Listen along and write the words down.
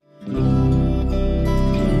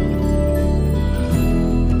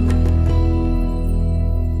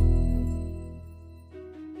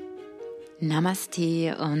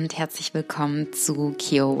Namaste und herzlich willkommen zu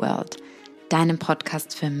gehört, deinem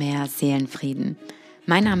Podcast für mehr Seelenfrieden.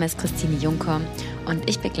 Mein Name ist Christine Juncker und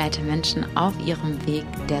ich begleite Menschen auf ihrem Weg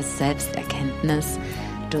der Selbsterkenntnis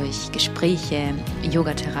durch Gespräche,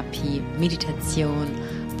 Yogatherapie, Meditation,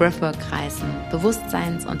 Breathwork-Reisen,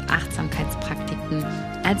 Bewusstseins- und Achtsamkeitspraktiken,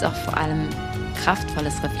 als auch vor allem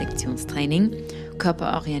kraftvolles Reflexionstraining,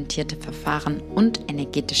 körperorientierte Verfahren und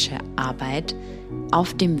energetische Arbeit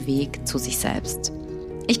auf dem Weg zu sich selbst.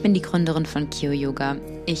 Ich bin die Gründerin von Kyo Yoga.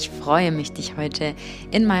 Ich freue mich, dich heute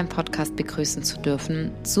in meinem Podcast begrüßen zu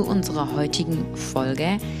dürfen zu unserer heutigen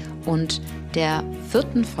Folge und der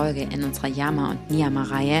 4. Folge in unserer Yama- und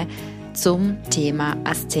Niyama-Reihe zum Thema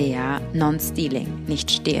Asteya Non-Stealing,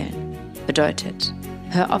 nicht stehlen. Bedeutet,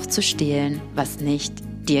 hör auf zu stehlen, was nicht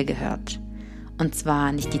dir gehört. Und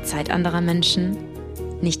zwar nicht die Zeit anderer Menschen,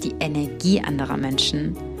 nicht die Energie anderer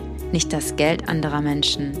Menschen, nicht das Geld anderer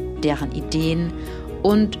Menschen, deren Ideen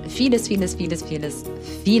und vieles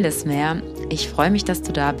mehr. Ich freue mich, dass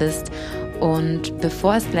du da bist. Und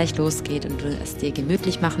bevor es gleich losgeht und du es dir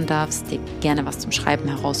gemütlich machen darfst, dir gerne was zum Schreiben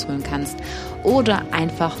herausholen kannst oder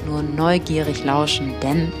einfach nur neugierig lauschen,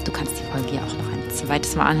 denn du kannst die Folge ja auch noch ein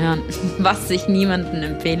zweites Mal anhören, was ich niemandem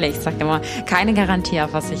empfehle. Ich sage immer, keine Garantie,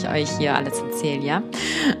 auf was ich euch hier alles erzähle, ja?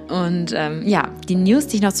 Und die News,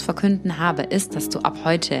 die ich noch zu verkünden habe, ist, dass du ab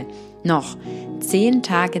heute noch 10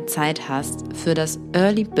 Tage Zeit hast für das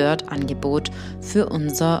Early Bird Angebot für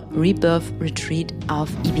unser Rebirth Retreat auf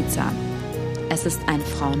Ibiza. Es ist ein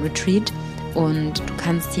Frauenretreat und du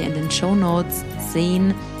kannst hier in den Shownotes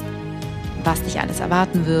sehen, was dich alles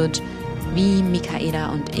erwarten wird, wie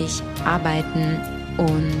Michaela und ich arbeiten.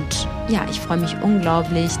 Und ja, ich freue mich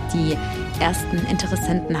unglaublich. Die ersten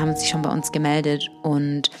Interessenten haben sich schon bei uns gemeldet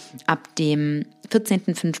und ab dem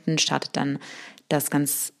 14.05. startet dann das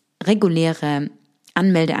ganz reguläre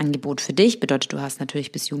Anmeldeangebot für dich. Bedeutet, du hast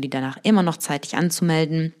natürlich bis Juli danach immer noch Zeit, dich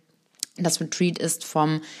anzumelden. Das Retreat ist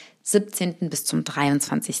vom 17. bis zum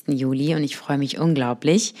 23. Juli und ich freue mich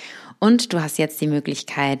unglaublich. Und du hast jetzt die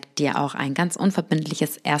Möglichkeit, dir auch ein ganz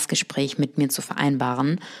unverbindliches Erstgespräch mit mir zu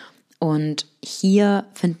vereinbaren. Und hier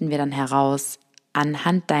finden wir dann heraus,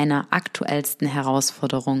 anhand deiner aktuellsten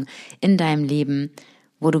Herausforderung in deinem Leben,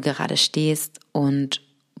 wo du gerade stehst und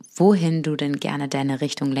wohin du denn gerne deine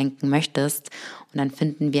Richtung lenken möchtest. Und dann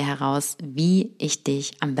finden wir heraus, wie ich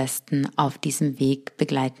dich am besten auf diesem Weg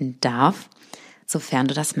begleiten darf, sofern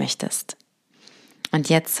du das möchtest. Und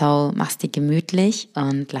jetzt so, mach's dir gemütlich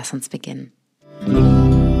und lass uns beginnen.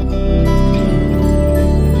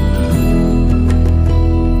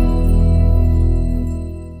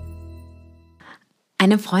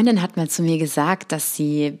 Eine Freundin hat mal zu mir gesagt, dass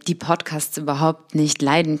sie die Podcasts überhaupt nicht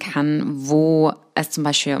leiden kann, wo es ist zum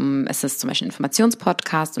Beispiel ein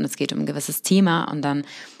Informationspodcast und es geht um ein gewisses Thema und dann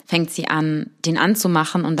fängt sie an, den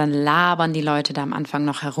anzumachen und dann labern die Leute da am Anfang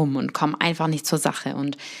noch herum und kommen einfach nicht zur Sache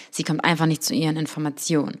und sie kommt einfach nicht zu ihren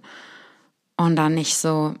Informationen. Und dann nicht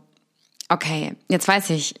so, okay, jetzt weiß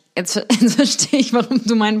ich, jetzt verstehe ich, warum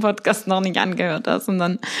du meinen Podcast noch nicht angehört hast. Und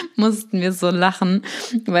dann mussten wir so lachen,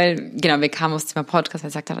 weil, genau, wir kamen aus dem Podcast, weil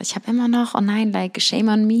ich sagte, ich habe immer noch, oh nein, like, shame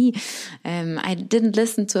on me, I didn't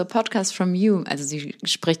listen to a podcast from you. Also sie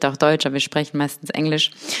spricht auch Deutsch, aber wir sprechen meistens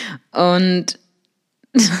Englisch. Und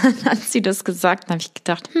dann hat sie das gesagt, dann habe ich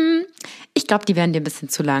gedacht, ich glaube, die werden dir ein bisschen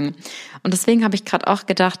zu lang. Und deswegen habe ich gerade auch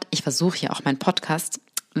gedacht, ich versuche hier auch meinen Podcast,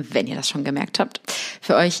 wenn ihr das schon gemerkt habt,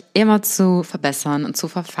 für euch immer zu verbessern und zu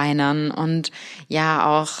verfeinern und ja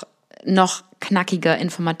auch noch knackiger,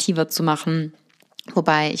 informativer zu machen.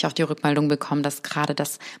 Wobei ich auch die Rückmeldung bekomme, dass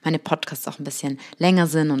meine Podcasts auch ein bisschen länger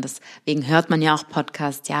sind und deswegen hört man ja auch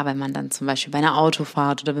Podcasts, ja, wenn man dann zum Beispiel bei einer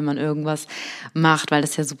Autofahrt oder wenn man irgendwas macht, weil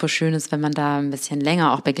das ja super schön ist, wenn man da ein bisschen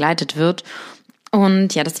länger auch begleitet wird.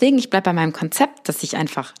 Und ja, deswegen, ich bleibe bei meinem Konzept, dass ich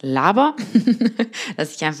einfach laber,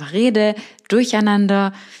 dass ich einfach rede,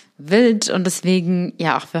 durcheinander, wild und deswegen,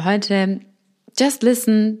 ja, auch für heute, just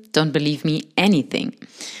listen, don't believe me, anything.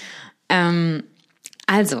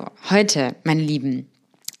 Also, heute, meine Lieben,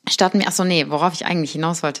 starten wir, worauf ich eigentlich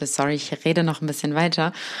hinaus wollte, sorry, ich rede noch ein bisschen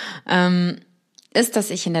weiter, ist, dass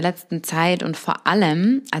ich in der letzten Zeit und vor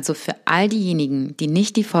allem, also für all diejenigen, die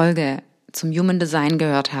nicht die Folge zum Human Design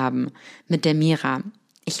gehört haben, mit der Mira.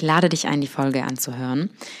 Ich lade dich ein, die Folge anzuhören.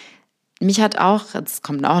 Mich hat auch, jetzt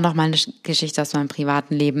kommt auch noch mal eine Geschichte aus meinem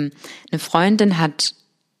privaten Leben, eine Freundin hat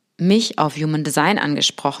mich auf Human Design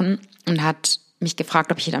angesprochen und hat mich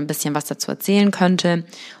gefragt, ob ich ihr da ein bisschen was dazu erzählen könnte.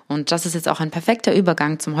 Und das ist jetzt auch ein perfekter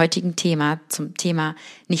Übergang zum heutigen Thema, zum Thema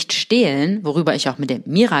nicht stehlen, worüber ich auch mit der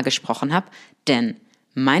Mira gesprochen habe, denn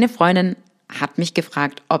meine Freundin hat mich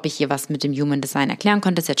gefragt, ob ich ihr was mit dem Human Design erklären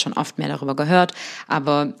konnte. Sie hat schon oft mehr darüber gehört,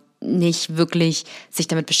 aber nicht wirklich sich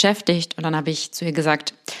damit beschäftigt. Und dann habe ich zu ihr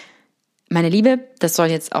gesagt, meine Liebe, das soll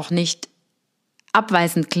jetzt auch nicht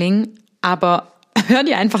abweisend klingen, aber hör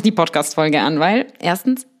dir einfach die Podcast-Folge an, weil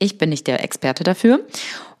erstens, ich bin nicht der Experte dafür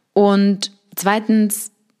und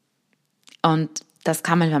zweitens, und das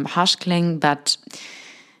kann manchmal harsch klingen, but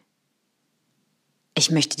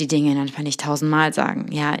ich möchte die Dinge einfach nicht 1000-mal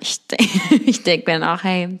sagen. Ja, ich denke mir dann auch,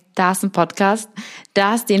 hey, da ist ein Podcast,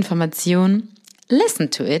 da ist die Information,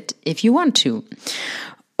 listen to it if you want to.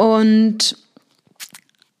 Und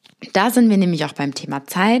da sind wir nämlich auch beim Thema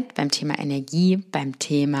Zeit, beim Thema Energie, beim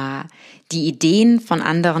Thema die Ideen von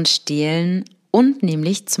anderen stehlen und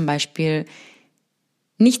nämlich zum Beispiel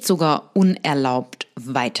nicht sogar unerlaubt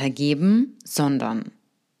weitergeben, sondern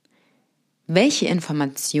welche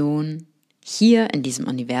Information hier in diesem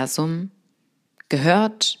Universum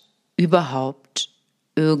gehört überhaupt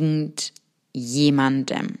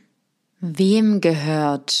irgendjemandem? Wem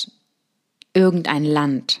gehört irgendein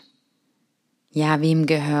Land? Ja, wem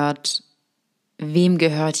gehört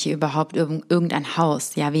hier überhaupt irgendein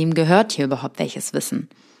Haus? Ja, wem gehört hier überhaupt welches Wissen?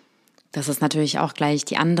 Das ist natürlich auch gleich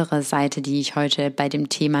die andere Seite, die ich heute bei dem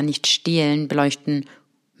Thema nicht stehlen beleuchten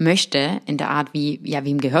möchte, in der Art wie, ja,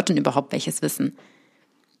 wem gehört denn überhaupt welches Wissen?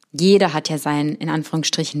 Jeder hat ja sein, in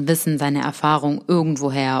Anführungsstrichen, Wissen, seine Erfahrung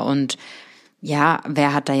irgendwoher und ja,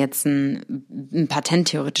 wer hat da jetzt ein Patent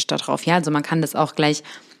theoretisch da drauf? Ja, also man kann das auch gleich,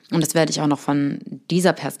 und das werde ich auch noch von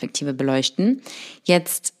dieser Perspektive beleuchten.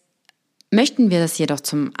 Jetzt möchten wir das jedoch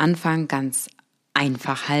zum Anfang ganz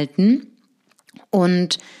einfach halten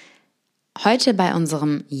und heute bei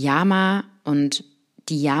unserem Yama, und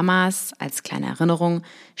die Yamas als kleine Erinnerung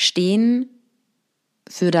stehen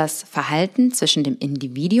für das Verhalten zwischen dem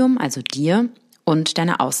Individuum, also dir, und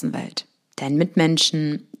deiner Außenwelt, deinen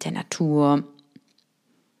Mitmenschen, der Natur,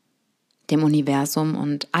 dem Universum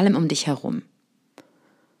und allem um dich herum.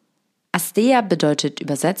 Asteya bedeutet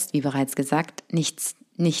übersetzt, wie bereits gesagt,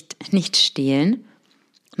 nicht stehlen,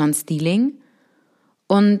 non-stealing.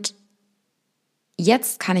 Und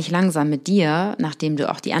jetzt kann ich langsam mit dir, nachdem du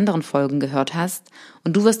auch die anderen Folgen gehört hast,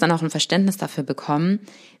 und du wirst dann auch ein Verständnis dafür bekommen,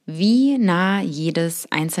 wie nah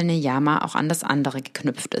jedes einzelne Yama auch an das andere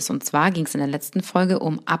geknüpft ist. Und zwar ging es in der letzten Folge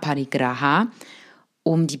um Aparigraha,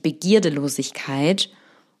 um die Begierdelosigkeit.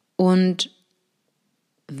 Und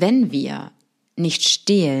wenn wir nicht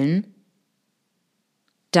stehlen,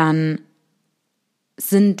 dann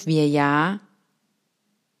sind wir ja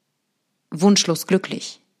wunschlos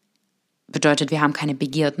glücklich. Bedeutet, wir haben keine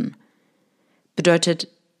Begierden. Bedeutet,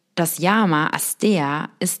 das Yama Asteya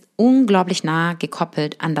ist unglaublich nah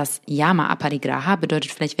gekoppelt an das Yama Aparigraha.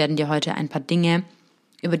 Bedeutet, vielleicht werden dir heute ein paar Dinge,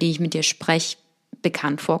 über die ich mit dir spreche,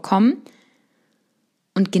 bekannt vorkommen.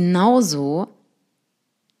 Und genauso,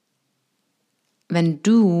 wenn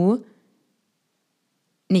du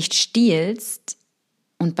nicht stiehlst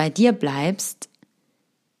und bei dir bleibst,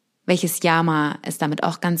 welches Yama ist damit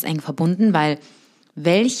auch ganz eng verbunden, weil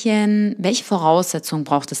welche Voraussetzungen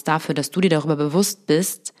braucht es dafür, dass du dir darüber bewusst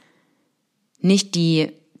bist, nicht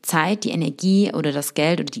die Zeit, die Energie oder das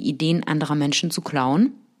Geld oder die Ideen anderer Menschen zu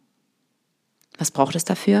klauen? Was braucht es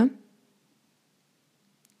dafür?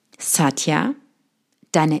 Satya,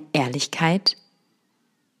 deine Ehrlichkeit.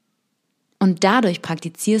 Und dadurch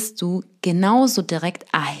praktizierst du genauso direkt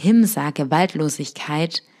Ahimsa,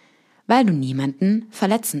 Gewaltlosigkeit, weil du niemanden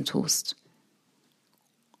verletzen tust.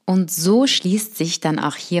 Und so schließt sich dann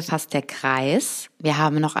auch hier fast der Kreis. Wir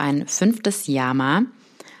haben noch ein 5. Yama,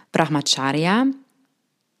 Brahmacharya.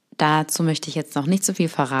 Dazu möchte ich jetzt noch nicht so viel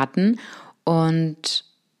verraten. Und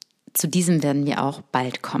zu diesem werden wir auch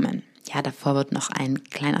bald kommen. Ja, davor wird noch ein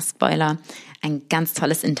kleiner Spoiler, ein ganz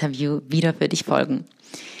tolles Interview wieder für dich folgen.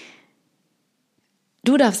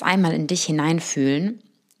 Du darfst einmal in dich hineinfühlen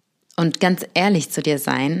und ganz ehrlich zu dir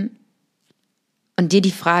sein und dir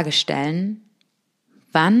die Frage stellen: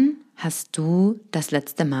 Wann hast du das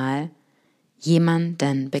letzte Mal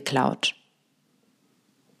jemanden beklaut?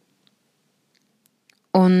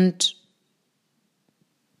 Und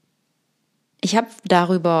ich habe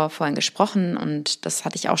darüber vorhin gesprochen und das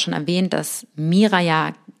hatte ich auch schon erwähnt, dass Mira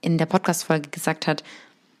ja in der Podcast-Folge gesagt hat,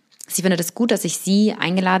 sie findet es gut, dass ich sie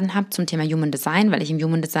eingeladen habe zum Thema Human Design, weil ich im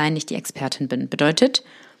Human Design nicht die Expertin bin. Bedeutet,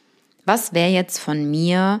 was wäre jetzt von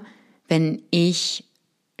mir, wenn ich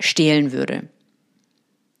stehlen würde?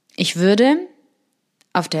 Ich würde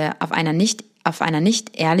auf einer nicht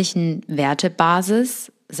ehrlichen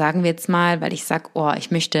Wertebasis, sagen wir jetzt mal, weil ich sage,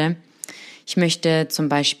 ich möchte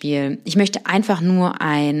einfach nur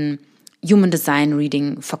ein Human Design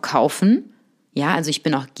Reading verkaufen. Ja, also ich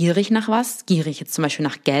bin auch gierig nach was, gierig jetzt zum Beispiel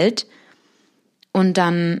nach Geld. Und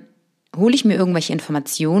dann hole ich mir irgendwelche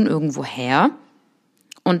Informationen irgendwo her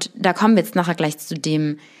Und da kommen wir jetzt nachher gleich zu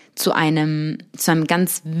einem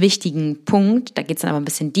ganz wichtigen Punkt. Da geht es dann aber ein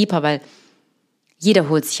bisschen deeper, weil jeder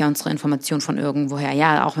holt sich ja unsere Informationen von irgendwoher.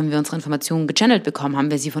 Ja, auch wenn wir unsere Informationen gechannelt bekommen,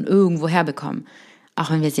 haben wir sie von irgendwoher bekommen.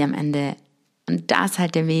 Auch wenn wir sie am Ende, und da ist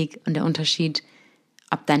halt der Weg und der Unterschied,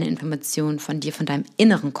 ob deine Informationen von dir, von deinem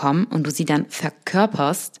Inneren kommen und du sie dann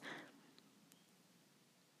verkörperst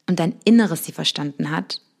und dein Inneres sie verstanden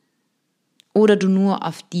hat, oder du nur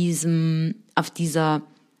auf dieser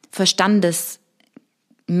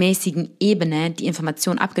verstandesmäßigen Ebene die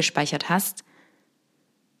Information abgespeichert hast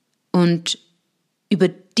und über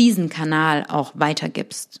diesen Kanal auch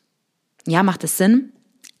weitergibst. Ja, macht es Sinn?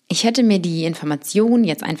 Ich hätte mir die Information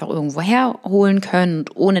jetzt einfach irgendwo herholen können,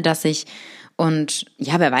 und ohne dass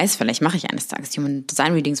wer weiß, vielleicht mache ich eines Tages Human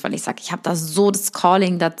Design Readings, weil ich sage, ich habe da so das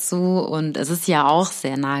Calling dazu und es ist ja auch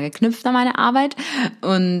sehr nah geknüpft an meine Arbeit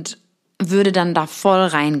und würde dann da voll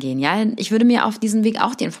reingehen. Ja, ich würde mir auf diesem Weg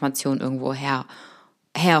auch die Information irgendwo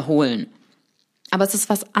herholen. Aber es ist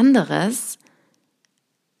was anderes.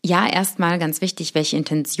 Ja, erstmal ganz wichtig, welche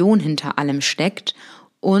Intention hinter allem steckt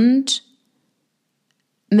und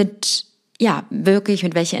mit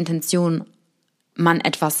welcher Intention man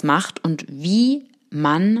etwas macht und wie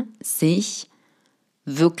man sich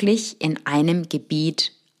wirklich in einem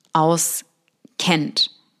Gebiet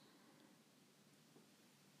auskennt.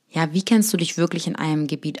 Ja, wie kennst du dich wirklich in einem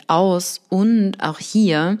Gebiet aus? Und auch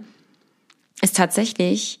hier ist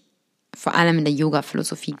tatsächlich, vor allem in der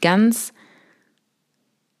Yoga-Philosophie, ganz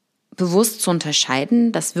bewusst zu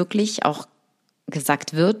unterscheiden, dass wirklich auch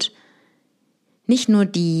gesagt wird, nicht nur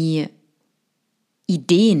die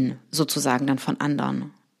Ideen sozusagen dann von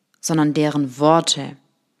anderen, sondern deren Worte.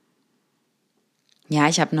 Ja,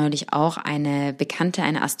 ich habe neulich auch eine Bekannte,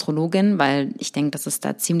 eine Astrologin, weil ich denke, das ist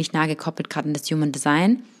da ziemlich nah gekoppelt, gerade in das Human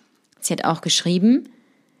Design. Sie hat auch geschrieben,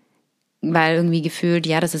 weil irgendwie gefühlt,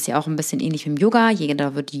 ja, das ist ja auch ein bisschen ähnlich wie im Yoga.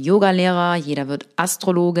 Jeder wird Yogalehrer, jeder wird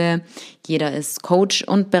Astrologe, jeder ist Coach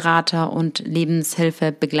und Berater und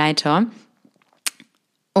Lebenshilfebegleiter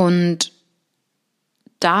und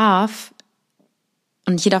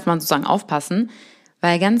hier darf man sozusagen aufpassen,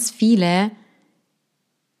 weil ganz viele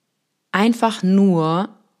einfach nur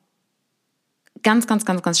ganz, ganz,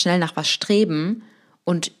 ganz, ganz schnell nach was streben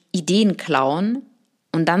und Ideen klauen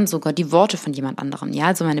und dann sogar die Worte von jemand anderem. Ja,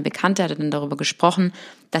 also meine Bekannte hatte dann darüber gesprochen,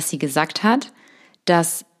 dass sie gesagt hat,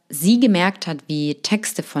 dass sie gemerkt hat, wie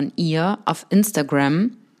Texte von ihr auf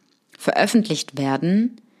Instagram veröffentlicht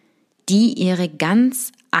werden, die ihre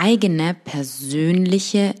ganz eigene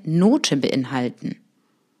persönliche Note beinhalten.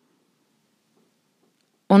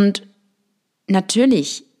 Und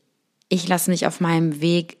natürlich, ich lasse mich auf meinem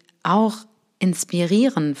Weg auch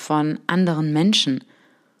inspirieren von anderen Menschen.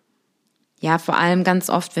 Ja, vor allem ganz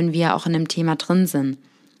oft, wenn wir auch in einem Thema drin sind.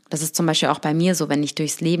 Das ist zum Beispiel auch bei mir so, wenn ich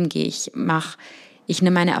durchs Leben gehe. Ich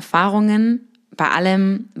nehme meine Erfahrungen bei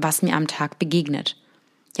allem, was mir am Tag begegnet.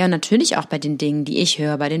 Ja, und natürlich auch bei den Dingen, die ich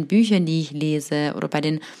höre, bei den Büchern, die ich lese oder bei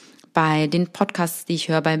den Podcasts, die ich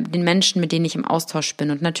höre, bei den Menschen, mit denen ich im Austausch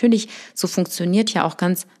bin. Und natürlich, so funktioniert ja auch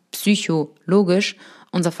ganz psychologisch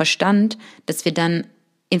unser Verstand, dass wir dann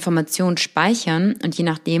Informationen speichern und je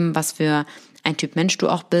nachdem, was für ein Typ Mensch du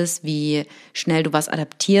auch bist, wie schnell du was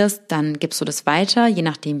adaptierst, dann gibst du das weiter, je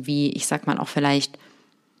nachdem wie, ich sag mal auch vielleicht,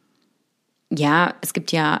 ja, es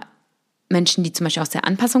gibt ja Menschen, die zum Beispiel auch sehr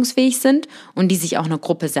anpassungsfähig sind und die sich auch einer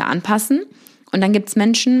Gruppe sehr anpassen. Und dann gibt es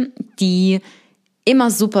Menschen, die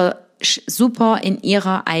immer super, super in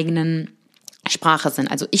ihrer eigenen Sprache sind.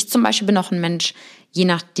 Also ich zum Beispiel bin auch ein Mensch, je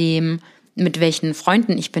nachdem, mit welchen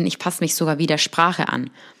Freunden ich bin, ich passe mich sogar wie der Sprache an.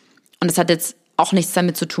 Und das hat jetzt auch nichts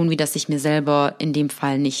damit zu tun, wie dass ich mir selber in dem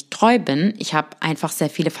Fall nicht treu bin. Ich habe einfach sehr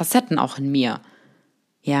viele Facetten auch in mir.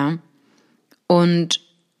 Ja. Und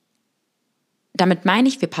damit meine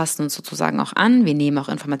ich, wir passen uns sozusagen auch an, wir nehmen auch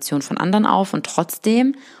Informationen von anderen auf und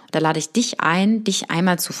trotzdem, da lade ich dich ein, dich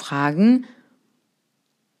einmal zu fragen,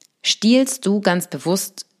 stiehlst du ganz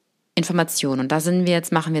bewusst Informationen? Und da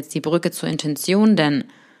machen wir jetzt die Brücke zur Intention, denn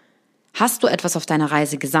hast du etwas auf deiner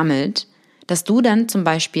Reise gesammelt, dass du dann zum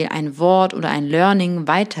Beispiel ein Wort oder ein Learning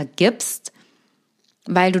weitergibst,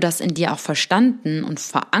 weil du das in dir auch verstanden und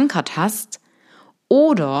verankert hast,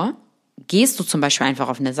 oder gehst du zum Beispiel einfach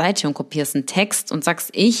auf eine Seite und kopierst einen Text und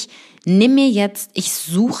sagst, ich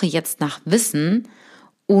suche jetzt nach Wissen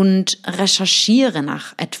und recherchiere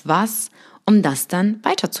nach etwas, um das dann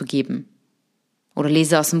weiterzugeben. Oder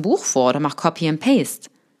lese aus dem Buch vor oder mach Copy and Paste.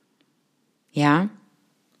 Ja.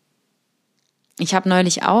 Ich habe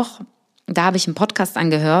neulich auch, da habe ich einen Podcast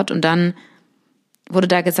angehört und dann wurde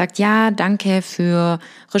da gesagt, ja, danke für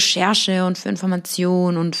Recherche und für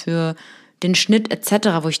Information und für den Schnitt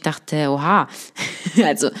etc., wo ich dachte, oha,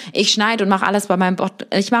 also ich schneide und mache alles bei meinem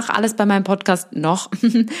Podcast noch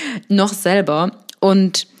selber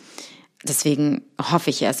und deswegen hoffe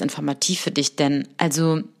ich, er ist informativ für dich, denn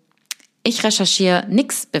also ich recherchiere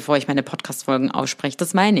nichts, bevor ich meine Podcast-Folgen ausspreche.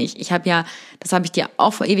 Das meine ich. Das habe ich dir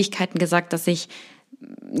auch vor Ewigkeiten gesagt, dass ich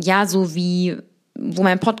so wie wo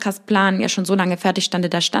mein Podcastplan ja schon so lange fertig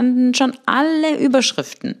stand, da standen schon alle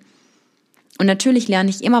Überschriften. Und natürlich lerne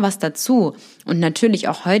ich immer was dazu. Und natürlich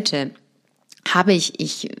auch heute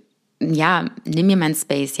nehme mir meinen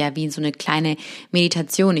Space, wie so eine kleine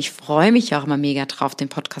Meditation. Ich freue mich auch immer mega drauf, den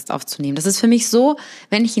Podcast aufzunehmen. Das ist für mich so,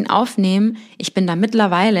 wenn ich ihn aufnehme, ich bin da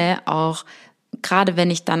mittlerweile auch, gerade wenn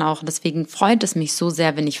ich dann auch, deswegen freut es mich so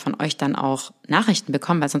sehr, wenn ich von euch dann auch Nachrichten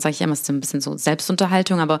bekomme, weil sonst sage ich immer, es ist so ein bisschen so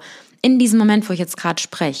Selbstunterhaltung, aber in diesem Moment, wo ich jetzt gerade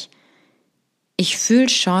spreche, ich fühle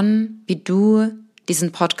schon, wie du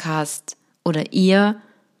diesen Podcast oder ihr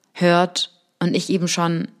hört und ich eben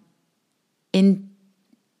schon in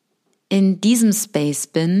diesem Space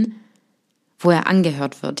bin, wo er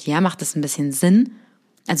angehört wird. Ja, macht das ein bisschen Sinn?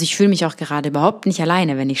 Also ich fühle mich auch gerade überhaupt nicht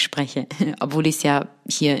alleine, wenn ich spreche, obwohl ich es ja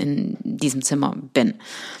hier in diesem Zimmer bin.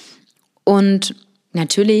 Und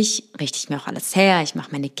natürlich richte ich mir auch alles her, ich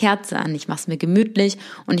mache meine Kerze an, ich mache es mir gemütlich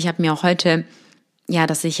und ich habe mir auch heute,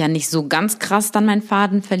 dass ich ja nicht so ganz krass dann meinen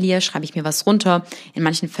Faden verliere, schreibe ich mir was runter. In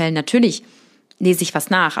manchen Fällen natürlich lese ich was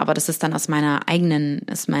nach, aber das ist dann aus meinen eigenen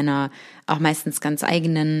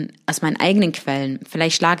Quellen.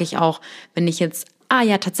 Vielleicht schlage ich auch, wenn ich jetzt,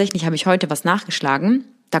 tatsächlich habe ich heute was nachgeschlagen,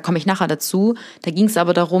 da komme ich nachher dazu, da ging es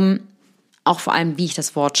aber darum, auch vor allem, wie ich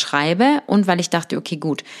das Wort schreibe und weil ich dachte, okay,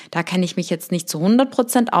 gut, da kenne ich mich jetzt nicht zu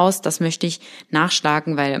 100% aus, das möchte ich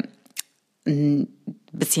nachschlagen, weil ein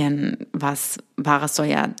bisschen was Wahres soll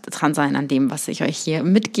ja dran sein an dem, was ich euch hier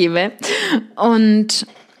mitgebe. Und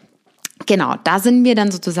genau, da sind wir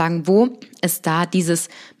dann sozusagen, wo ist da dieses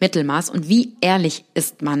Mittelmaß und wie ehrlich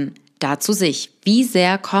ist man da zu sich? Wie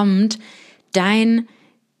sehr kommt dein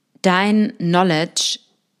Knowledge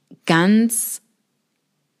ganz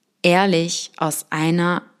ehrlich aus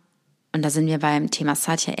einer, und da sind wir beim Thema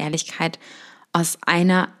Satya, Ehrlichkeit, aus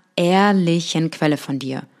einer ehrlichen Quelle von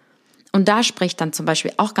dir. Und da spricht dann zum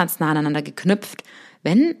Beispiel auch ganz nah aneinander geknüpft,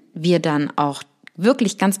 wenn wir dann auch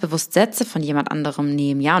wirklich ganz bewusst Sätze von jemand anderem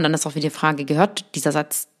nehmen, und dann ist auch wieder die Frage, gehört dieser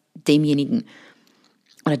Satz demjenigen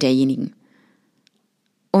oder derjenigen?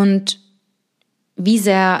 Und wie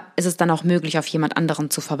sehr ist es dann auch möglich, auf jemand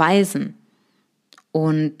anderen zu verweisen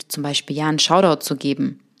und zum Beispiel einen Shoutout zu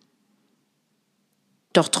geben?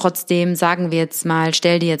 Doch trotzdem sagen wir jetzt mal,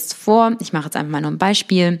 stell dir jetzt vor, ich mache jetzt einfach mal nur ein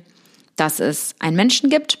Beispiel, dass es einen Menschen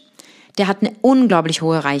gibt, der hat eine unglaublich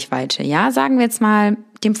hohe Reichweite. Sagen wir jetzt mal,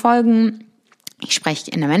 dem folgen, ich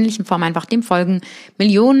spreche in der männlichen Form einfach, dem folgen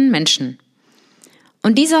Millionen Menschen.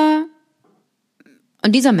 Und dieser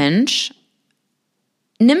Mensch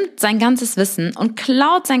nimmt sein ganzes Wissen und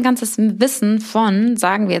klaut sein ganzes Wissen von,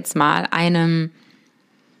 sagen wir jetzt mal, einem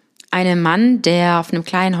Mann, der auf einem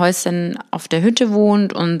kleinen Häuschen auf der Hütte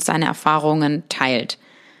wohnt und seine Erfahrungen teilt.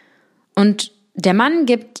 Und der Mann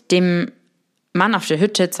gibt dem Mann auf der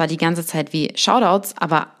Hütte zwar die ganze Zeit wie Shoutouts,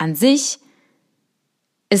 aber an sich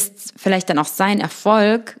ist vielleicht dann auch sein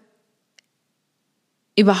Erfolg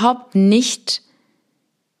überhaupt nicht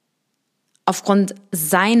aufgrund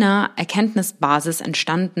seiner Erkenntnisbasis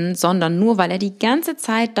entstanden, sondern nur, weil er die ganze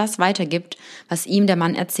Zeit das weitergibt, was ihm der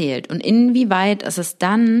Mann erzählt. Und inwieweit ist es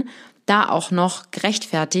dann da auch noch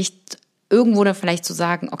gerechtfertigt, irgendwo da vielleicht zu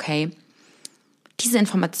sagen, okay, diese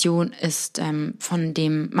Information ist von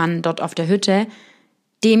dem Mann dort auf der Hütte,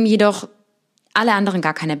 dem jedoch alle anderen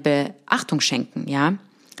gar keine Beachtung schenken,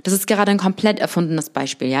 Das ist gerade ein komplett erfundenes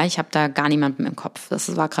Beispiel, Ich habe da gar niemanden im Kopf.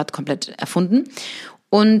 Das war gerade komplett erfunden.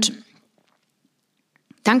 Und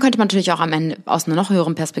dann könnte man natürlich auch am Ende aus einer noch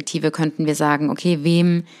höheren Perspektive könnten wir sagen, okay,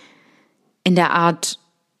 wem in der Art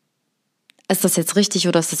ist das jetzt richtig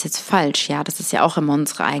oder ist das jetzt falsch? Das ist ja auch immer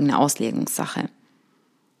unsere eigene Auslegungssache.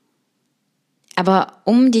 Aber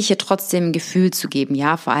um dir hier trotzdem ein Gefühl zu geben,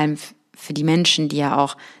 vor allem für die Menschen, die ja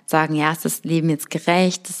auch sagen, ist das Leben jetzt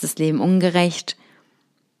gerecht, ist das Leben ungerecht,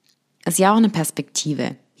 ist ja auch eine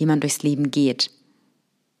Perspektive, wie man durchs Leben geht.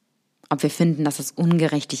 Ob wir finden, dass es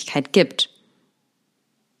Ungerechtigkeit gibt.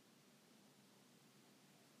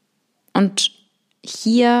 Und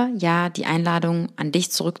hier die Einladung an dich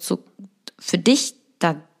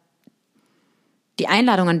die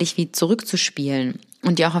Einladung an dich wie zurückzuspielen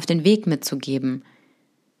und dir auch auf den Weg mitzugeben.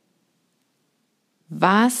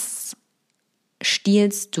 Was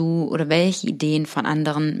stiehlst du oder welche Ideen von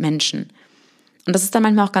anderen Menschen? Und das ist dann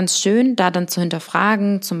manchmal auch ganz schön, da dann zu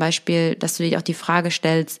hinterfragen, zum Beispiel, dass du dir auch die Frage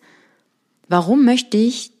stellst, warum möchte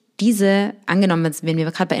ich diese, angenommen, wenn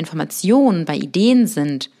wir gerade bei Informationen, bei Ideen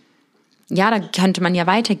sind, ja, da könnte man ja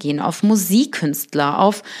weitergehen auf Musikkünstler,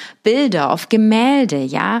 auf Bilder, auf Gemälde,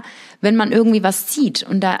 ja, wenn man irgendwie was sieht.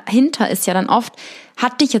 Und dahinter ist ja dann oft,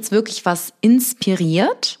 hat dich jetzt wirklich was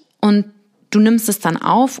inspiriert und du nimmst es dann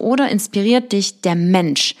auf oder inspiriert dich der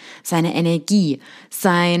Mensch, seine Energie,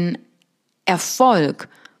 sein Erfolg,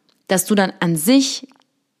 dass du dann an sich,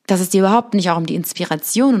 dass es dir überhaupt nicht auch um die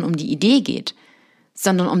Inspiration und um die Idee geht,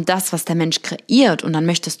 sondern um das, was der Mensch kreiert, und dann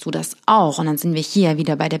möchtest du das auch. Und dann sind wir hier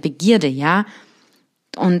wieder bei der Begierde, ja.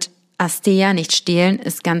 Und Asteya, nicht stehlen,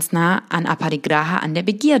 ist ganz nah an Aparigraha, an der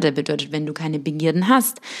Begierde. Bedeutet, wenn du keine Begierden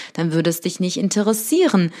hast, dann würde es dich nicht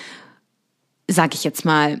interessieren, sag ich jetzt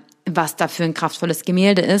mal, was da für ein kraftvolles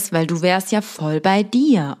Gemälde ist, weil du wärst ja voll bei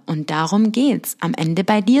dir. Und darum geht's, am Ende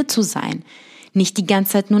bei dir zu sein. Nicht die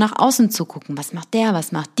ganze Zeit nur nach außen zu gucken, was macht der,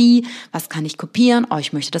 was macht die, was kann ich kopieren, oh,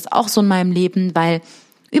 ich möchte das auch so in meinem Leben, weil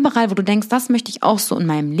überall, wo du denkst, das möchte ich auch so in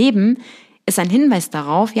meinem Leben, ist ein Hinweis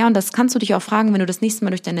darauf, ja, und das kannst du dich auch fragen, wenn du das nächste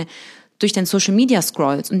Mal durch dein Social Media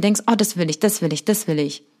scrollst und denkst, oh, das will ich, das will ich, das will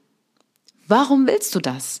ich. Warum willst du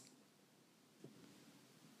das?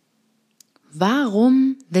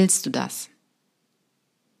 Warum willst du das?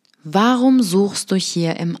 Warum suchst du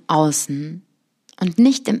hier im Außen und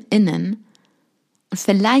nicht im Innen? Und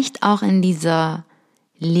vielleicht auch in dieser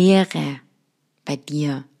Leere bei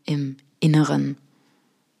dir im Inneren.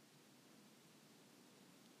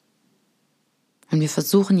 Und wir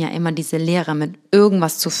versuchen ja immer diese Leere mit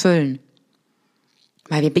irgendwas zu füllen,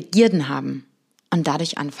 weil wir Begierden haben und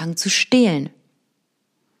dadurch anfangen zu stehlen.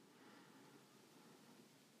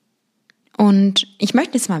 Und ich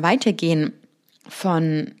möchte jetzt mal weitergehen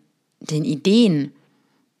von den Ideen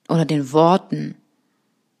oder den Worten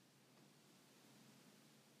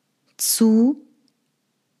zu,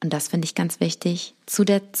 und das finde ich ganz wichtig, zu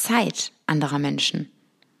der Zeit anderer Menschen.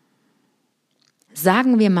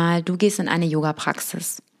 Sagen wir mal, du gehst in eine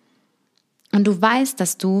Yoga-Praxis und du weißt,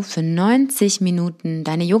 dass du für 90 Minuten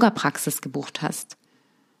deine Yoga-Praxis gebucht hast.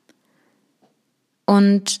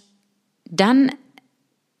 Und dann,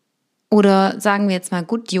 oder sagen wir jetzt mal,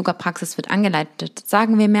 gut, die Yoga-Praxis wird angeleitet,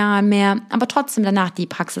 sagen wir mehr, aber trotzdem danach, die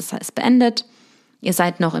Praxis ist beendet, ihr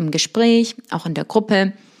seid noch im Gespräch, auch in der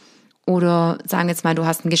Gruppe. Oder sagen wir jetzt mal, du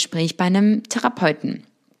hast ein Gespräch bei einem Therapeuten,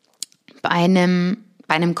 bei einem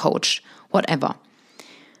Coach, whatever.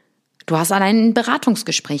 Du hast allein ein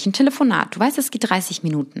Beratungsgespräch, ein Telefonat. Du weißt, es geht 30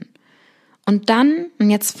 Minuten. Und dann, und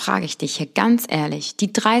jetzt frage ich dich hier ganz ehrlich,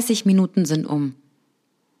 die 30 Minuten sind um.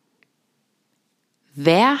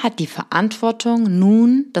 Wer hat die Verantwortung,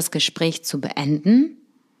 nun das Gespräch zu beenden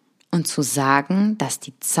und zu sagen, dass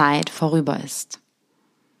die Zeit vorüber ist?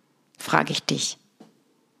 Frage ich dich.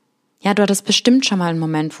 Ja, du hattest bestimmt schon mal einen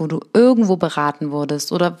Moment, wo du irgendwo beraten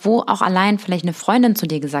wurdest oder wo auch allein vielleicht eine Freundin zu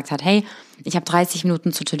dir gesagt hat, hey, ich habe 30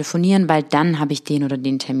 Minuten zu telefonieren, weil dann habe ich den oder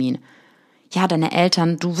den Termin. Ja, deine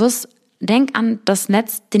Eltern, denk an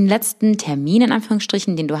den letzten Termin, in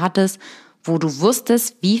Anführungsstrichen, den du hattest, wo du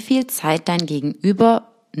wusstest, wie viel Zeit dein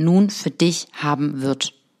Gegenüber nun für dich haben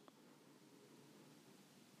wird.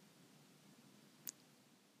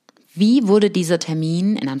 Wie wurde dieser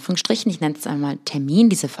Termin, in Anführungsstrichen, ich nenne es einmal Termin,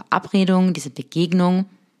 diese Verabredung, diese Begegnung,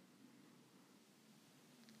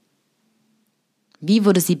 wie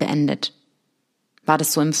wurde sie beendet? War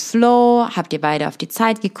das so im Flow? Habt ihr beide auf die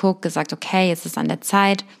Zeit geguckt, gesagt, okay, jetzt ist an der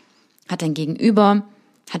Zeit? Hat dein Gegenüber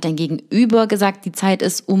gesagt, die Zeit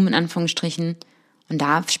ist um, in Anführungsstrichen? Und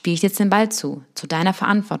da spiele ich jetzt den Ball zu deiner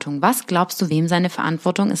Verantwortung. Was glaubst du, wem seine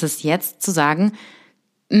Verantwortung ist es jetzt zu sagen,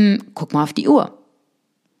 guck mal auf die Uhr?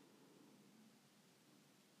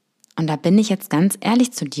 Und da bin ich jetzt ganz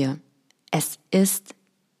ehrlich zu dir. Es ist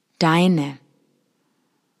deine.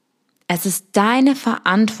 Es ist deine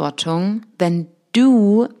Verantwortung, wenn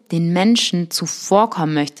du den Menschen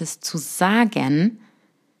zuvorkommen möchtest, zu sagen,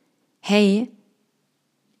 hey,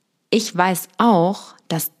 ich weiß auch,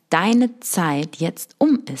 dass deine Zeit jetzt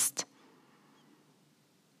um ist.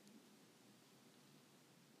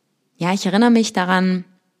 Ja, ich erinnere mich daran,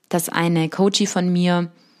 dass eine Coachie von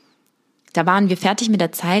mir, da waren wir fertig mit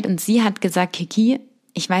der Zeit und sie hat gesagt, Kiki,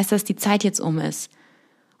 ich weiß, dass die Zeit jetzt um ist.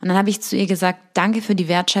 Und dann habe ich zu ihr gesagt, danke für die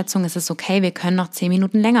Wertschätzung, es ist okay, wir können noch 10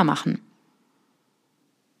 Minuten länger machen.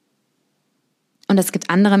 Und es gibt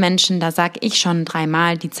andere Menschen, da sage ich schon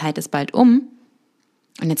 3-mal, die Zeit ist bald um.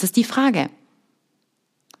 Und jetzt ist die Frage,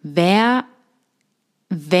 wer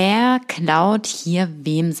klaut hier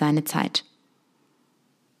wem seine Zeit?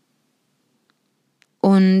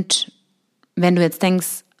 Und wenn du jetzt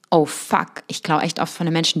denkst, oh fuck, ich klaue echt oft von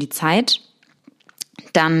den Menschen die Zeit,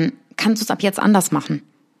 dann kannst du es ab jetzt anders machen.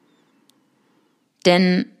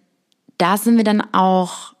 Denn da sind wir dann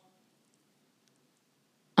auch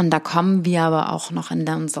Und da kommen wir aber auch noch in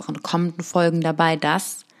unseren kommenden Folgen dabei,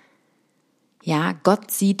 dass, ja, Gott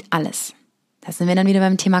sieht alles. Da sind wir dann wieder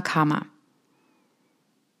beim Thema Karma.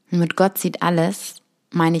 Und mit Gott sieht alles,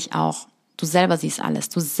 meine ich auch, du selber siehst alles,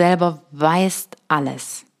 du selber weißt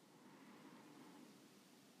alles.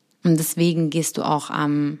 Und deswegen gehst du auch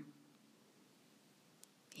am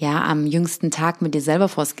jüngsten Tag mit dir selber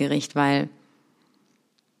vors Gericht, weil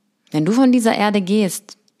wenn du von dieser Erde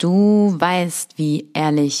gehst, du weißt, wie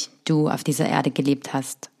ehrlich du auf dieser Erde gelebt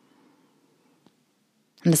hast.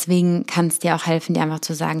 Und deswegen kann es dir auch helfen, dir einfach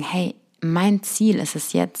zu sagen, hey, mein Ziel ist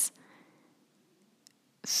es jetzt,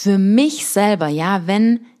 für mich selber, ja,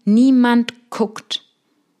 wenn niemand guckt,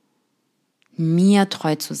 mir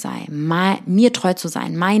treu zu sein,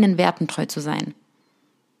 meinen Werten treu zu sein.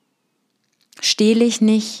 Stehle ich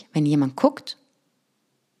nicht, wenn jemand guckt,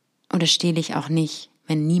 oder stehle ich auch nicht,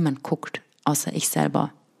 wenn niemand guckt, außer ich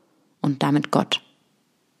selber und damit Gott.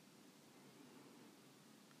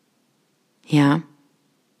 Ja.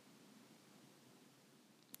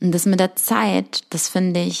 Und das mit der Zeit, das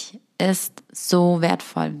finde ich, ist so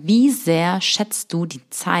wertvoll. Wie sehr schätzt du die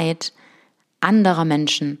Zeit anderer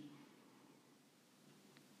Menschen?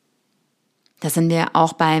 Da sind wir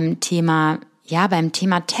auch beim Thema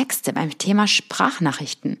Texte, beim Thema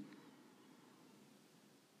Sprachnachrichten.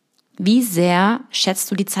 Wie sehr schätzt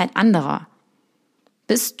du die Zeit anderer?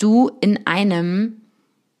 Bist du in einem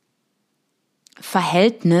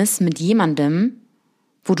Verhältnis mit jemandem,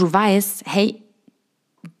 wo du weißt, hey,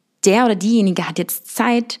 der oder diejenige hat jetzt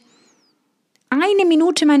Zeit, 1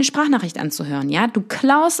 Minute meine Sprachnachricht anzuhören, ja? Du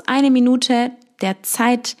klaust 1 Minute der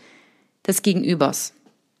Zeit des Gegenübers,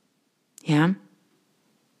 ja?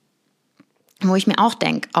 Wo ich mir auch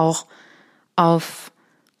denke, auch auf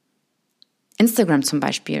Instagram zum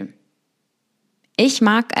Beispiel. Ich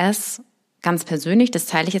mag es ganz persönlich, das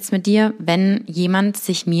teile ich jetzt mit dir, wenn jemand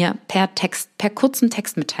sich mir per kurzem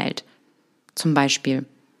Text mitteilt, zum Beispiel.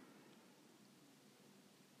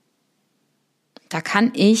 Da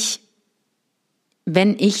kann ich,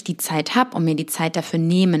 wenn ich die Zeit habe und mir die Zeit dafür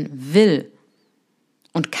nehmen will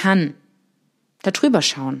und kann, da drüber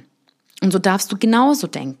schauen. Und so darfst du genauso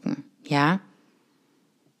denken, ja?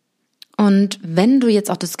 Und wenn du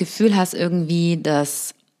jetzt auch das Gefühl hast, irgendwie,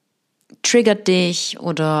 das triggert dich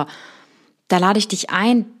oder da lade ich dich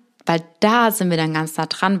ein, weil da sind wir dann ganz nah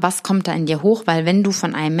dran, was kommt da in dir hoch? Weil wenn du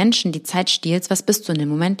von einem Menschen die Zeit stiehlst, was bist du in dem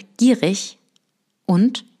Moment? Gierig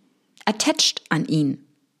und attached an ihn.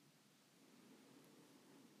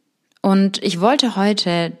 Und ich wollte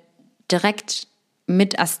heute direkt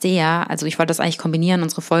mit Astea, also ich wollte das eigentlich kombinieren,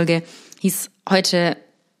 unsere Folge hieß heute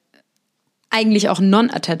eigentlich auch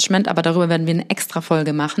Non-Attachment, aber darüber werden wir eine extra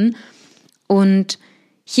Folge machen. Und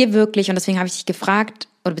hier wirklich, und deswegen habe ich dich gefragt,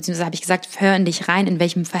 oder beziehungsweise habe ich gesagt, hör in dich rein, in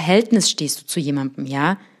welchem Verhältnis stehst du zu jemandem,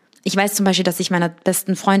 ja? Ich weiß zum Beispiel, dass ich meiner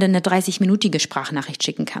besten Freundin eine 30-minütige Sprachnachricht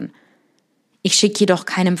schicken kann. Ich schicke jedoch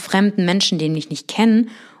keinem fremden Menschen, den ich nicht kenne,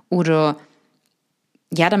 oder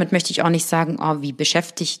ja, damit möchte ich auch nicht sagen, oh, wie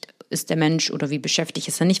beschäftigt ist der Mensch oder wie beschäftigt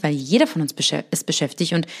ist er nicht, weil jeder von uns ist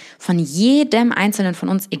beschäftigt und von jedem Einzelnen von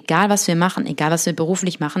uns, egal was wir machen, egal was wir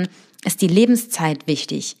beruflich machen, ist die Lebenszeit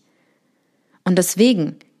wichtig. Und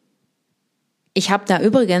deswegen, ich habe da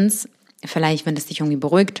übrigens, vielleicht, wenn das dich irgendwie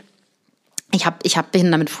beruhigt,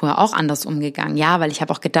 bin damit früher auch anders umgegangen, ja, weil ich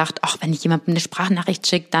habe auch gedacht, ach, wenn ich jemandem eine Sprachnachricht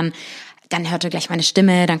schicke, dann hört er gleich meine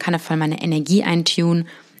Stimme, dann kann er voll meine Energie eintunen.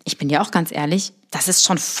 Ich bin dir auch ganz ehrlich, das ist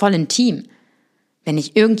schon voll intim, wenn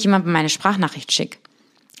ich irgendjemandem meine Sprachnachricht schicke.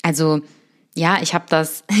 Also, ja, ich habe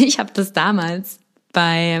das damals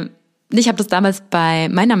bei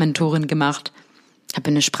meiner Mentorin gemacht. Habe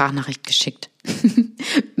ihr eine Sprachnachricht geschickt.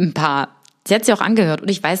 Ein paar. Sie hat sie auch angehört und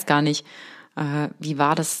ich weiß gar nicht, wie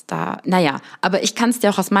war das da? Naja, aber ich kann es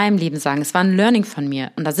dir auch aus meinem Leben sagen. Es war ein Learning von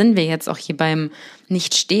mir. Und da sind wir jetzt auch hier beim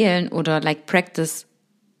nicht stehlen oder like practice,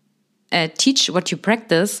 teach what you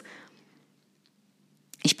practice.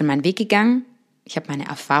 Ich bin meinen Weg gegangen. Ich habe meine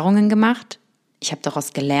Erfahrungen gemacht. Ich habe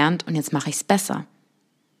daraus gelernt und jetzt mache ich es besser.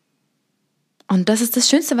 Und das ist das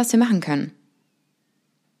Schönste, was wir machen können.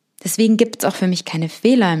 Deswegen gibt es auch für mich keine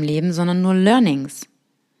Fehler im Leben, sondern nur Learnings.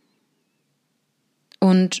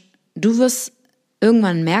 Und du wirst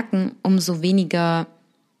irgendwann merken, umso weniger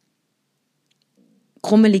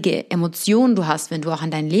krummelige Emotionen du hast, wenn du auch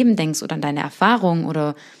an dein Leben denkst oder an deine Erfahrungen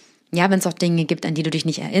oder ja, wenn es auch Dinge gibt, an die du dich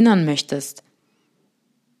nicht erinnern möchtest.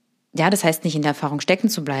 Ja, das heißt nicht in der Erfahrung stecken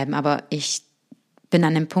zu bleiben, aber ich bin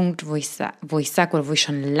an dem Punkt, wo ich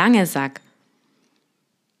schon lange sag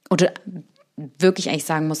oder wirklich eigentlich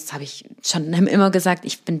sagen muss, das habe ich schon immer gesagt,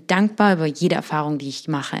 ich bin dankbar über jede Erfahrung, die ich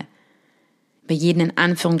mache. Über jeden in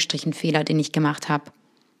Anführungsstrichen Fehler, den ich gemacht habe.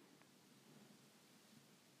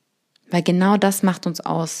 Weil genau das macht uns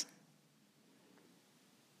aus.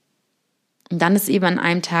 Und dann ist eben an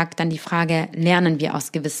einem Tag dann die Frage, lernen wir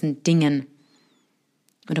aus gewissen Dingen?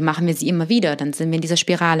 Oder machen wir sie immer wieder? Dann sind wir in dieser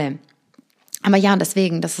Spirale. Aber ja,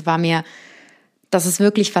 deswegen, das ist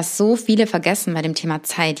wirklich, was so viele vergessen bei dem Thema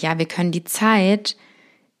Zeit. Ja, wir können die Zeit,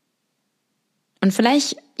 und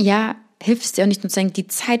vielleicht, ja, hilft es dir auch nicht nur zu denken, die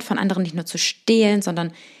Zeit von anderen nicht nur zu stehlen,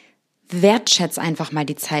 sondern wertschätz einfach mal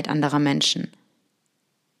die Zeit anderer Menschen.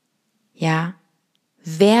 Ja,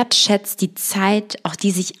 wertschätz die Zeit, auch die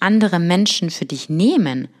sich andere Menschen für dich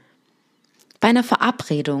nehmen. Bei einer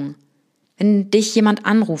Verabredung, wenn dich jemand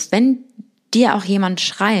anruft, wenn dir auch jemand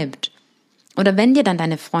schreibt oder wenn dir dann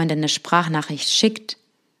deine Freundin eine Sprachnachricht schickt,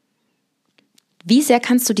 wie sehr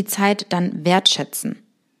kannst du die Zeit dann wertschätzen?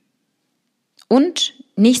 Und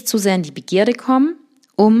nicht zu sehr in die Begierde kommen,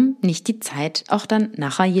 um nicht die Zeit auch dann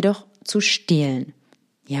nachher jedoch zu stehlen.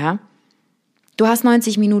 Ja? Du hast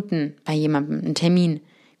 90 Minuten bei jemandem, einen Termin.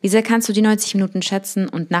 Wie sehr kannst du die 90 Minuten schätzen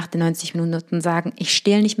und nach den 90 Minuten sagen, ich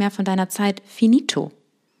stehle nicht mehr von deiner Zeit, finito.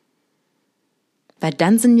 Weil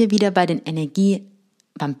dann sind wir wieder bei den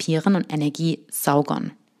Energievampiren und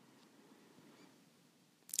Energiesaugern.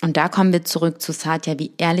 Und da kommen wir zurück zu Satya,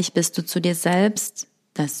 wie ehrlich bist du zu dir selbst,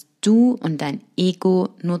 dass du und dein Ego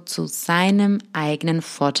nur zu seinem eigenen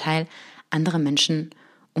Vorteil andere Menschen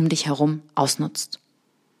um dich herum ausnutzt.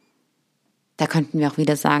 Da könnten wir auch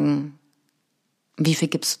wieder sagen, wie viel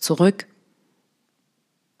gibst du zurück?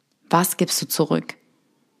 Was gibst du zurück?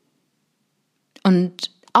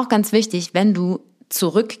 Und auch ganz wichtig, wenn du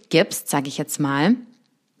zurückgibst, sage ich jetzt mal,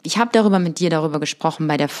 ich habe mit dir darüber gesprochen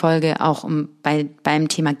bei der Folge auch beim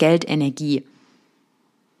Thema Geld, Energie.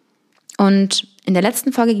 Und in der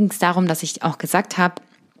letzten Folge ging es darum, dass ich auch gesagt habe,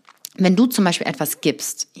 wenn du zum Beispiel etwas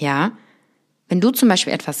gibst, ja, dann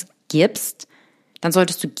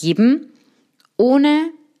solltest du geben, ohne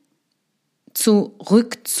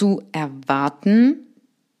zurück zu erwarten,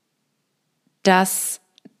 dass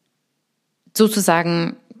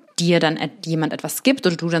sozusagen dir dann jemand etwas gibt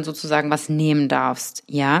oder du dann sozusagen was nehmen darfst,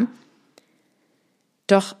 ja.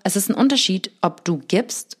 Doch es ist ein Unterschied, ob du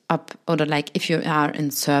gibst, oder like if you are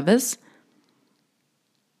in service.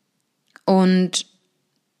 Und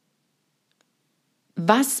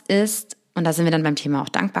was ist, und da sind wir dann beim Thema auch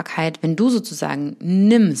Dankbarkeit, wenn du sozusagen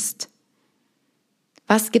nimmst,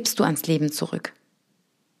 was gibst du ans Leben zurück?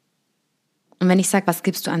 Und wenn ich sage, was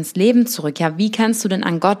gibst du ans Leben zurück? Ja, wie kannst du denn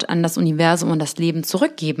an Gott, an das Universum und das Leben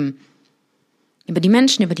zurückgeben? Über die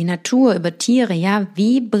Menschen, über die Natur, über Tiere, ja,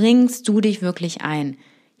 wie bringst du dich wirklich ein?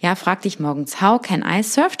 Ja, frag dich morgens, how can I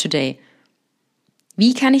serve today?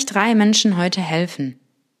 Wie kann ich 3 Menschen heute helfen?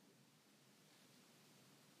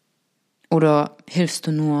 Oder hilfst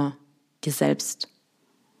du nur dir selbst?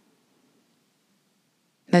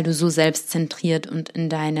 Weil du so selbstzentriert und in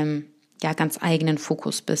deinem, ja, ganz eigenen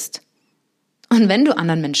Fokus bist. Und wenn du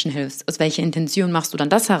anderen Menschen hilfst, aus welcher Intention machst du dann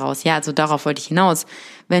das heraus? Ja, also darauf wollte ich hinaus.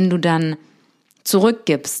 Wenn du dann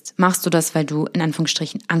zurückgibst, machst du das, weil du in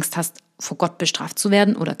Anführungsstrichen Angst hast, vor Gott bestraft zu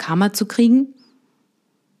werden oder Karma zu kriegen?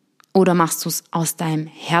 Oder machst du es aus deinem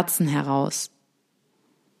Herzen heraus?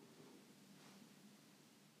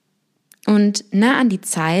 Und nah an die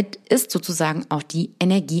Zeit ist sozusagen auch die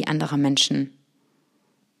Energie anderer Menschen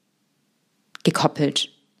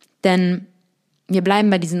gekoppelt. Denn wir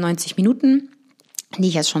bleiben bei diesen 90 Minuten, die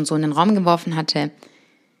ich jetzt schon so in den Raum geworfen hatte.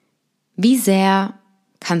 Wie sehr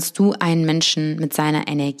kannst du einen Menschen mit seiner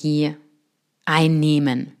Energie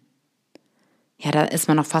einnehmen? Ja, da ist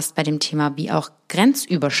man noch fast bei dem Thema wie auch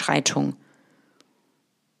Grenzüberschreitung.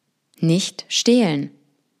 Nicht stehlen.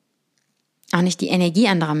 Auch nicht die Energie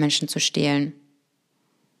anderer Menschen zu stehlen.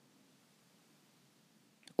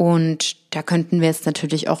 Und da könnten wir jetzt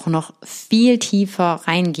natürlich auch noch viel tiefer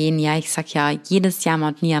reingehen. Ja, ich sag ja, jedes Yama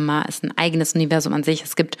und Niyama ist ein eigenes Universum an sich.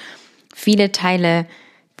 Es gibt viele Teile,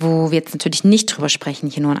 wo wir jetzt natürlich nicht drüber sprechen,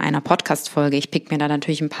 hier nur in einer Podcast-Folge. Ich pick mir da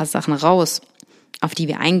natürlich ein paar Sachen raus, auf die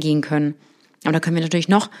wir eingehen können. Aber da können wir natürlich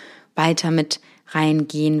noch weiter mit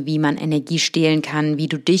reingehen, wie man Energie stehlen kann, wie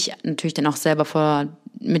du dich natürlich dann auch selber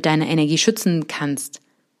mit deiner Energie schützen kannst.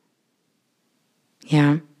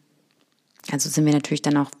 Ja. Also sind wir natürlich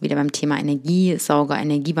dann auch wieder beim Thema Energiesauger,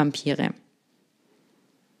 Energievampire.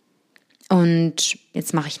 Und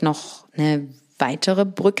jetzt mache ich noch eine weitere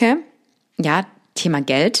Brücke. Ja, Thema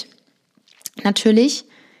Geld natürlich.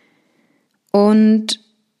 Und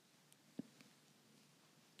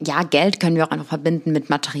ja, Geld können wir auch einfach verbinden mit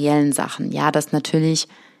materiellen Sachen. Ja, das natürlich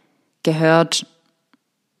gehört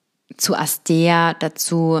zu Astea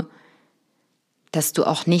dazu, dass du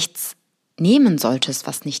auch nichts nehmen solltest,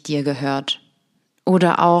 was nicht dir gehört.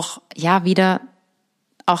 Oder auch, ja, wieder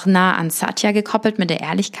auch nah an Satya gekoppelt mit der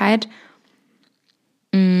Ehrlichkeit.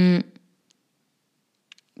 Da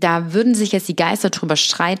würden sich jetzt die Geister drüber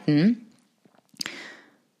streiten.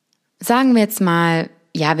 Sagen wir jetzt mal,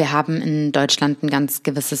 ja, wir haben in Deutschland ein ganz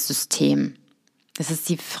gewisses System. Es ist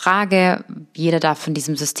die Frage, jeder darf von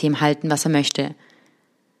diesem System halten, was er möchte.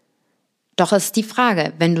 Doch es ist die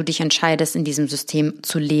Frage, wenn du dich entscheidest, in diesem System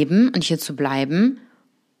zu leben und hier zu bleiben,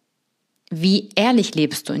 wie ehrlich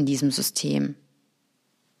lebst du in diesem System?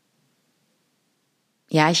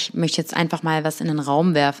 Ja, ich möchte jetzt einfach mal was in den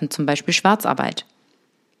Raum werfen, zum Beispiel Schwarzarbeit.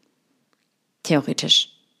 Theoretisch.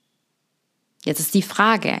 Jetzt ist die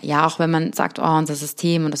Frage, ja, auch wenn man sagt, oh, unser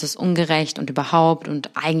System und das ist ungerecht und überhaupt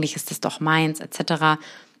und eigentlich ist das doch meins, etc.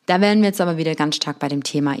 Da wären wir jetzt aber wieder ganz stark bei dem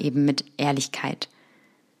Thema eben mit Ehrlichkeit.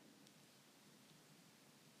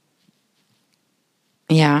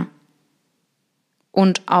 Ja.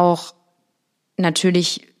 Und auch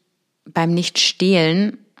natürlich beim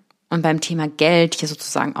Nicht-Stehlen und beim Thema Geld hier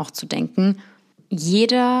sozusagen auch zu denken,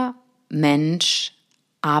 jeder Mensch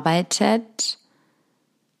arbeitet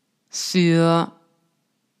für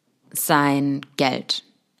sein Geld.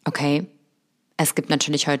 Okay? Es gibt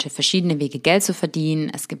natürlich heute verschiedene Wege, Geld zu verdienen.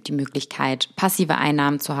 Es gibt die Möglichkeit, passive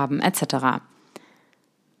Einnahmen zu haben, etc.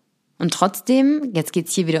 Und trotzdem, jetzt geht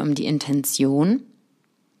es hier wieder um die Intention.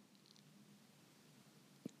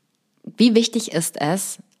 Wie wichtig ist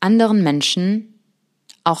es, anderen Menschen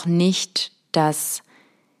auch nicht das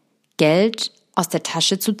Geld aus der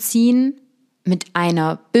Tasche zu ziehen mit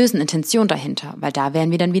einer bösen Intention dahinter, weil da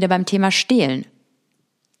wären wir dann wieder beim Thema Stehlen.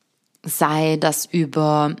 Sei das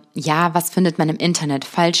über, ja, was findet man im Internet?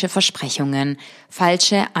 Falsche Versprechungen,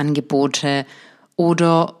 falsche Angebote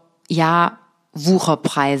oder, ja,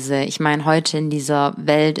 Wucherpreise. Ich meine, heute in dieser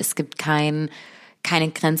Welt, es gibt keine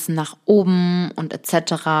Grenzen nach oben und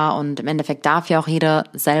etc. Und im Endeffekt darf ja auch jeder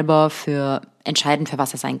selber entscheiden, für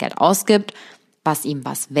was er sein Geld ausgibt, was ihm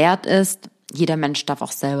was wert ist. Jeder Mensch darf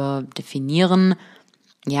auch selber definieren,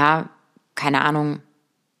 ja, keine Ahnung,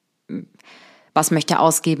 was möchte er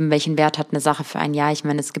ausgeben, welchen Wert hat eine Sache für ein Jahr. Ich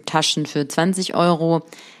meine, es gibt Taschen für 20 Euro,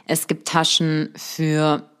 es gibt Taschen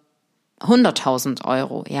für 100.000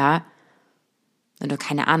 Euro, ja. Oder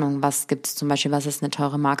keine Ahnung, was gibt es zum Beispiel, was ist eine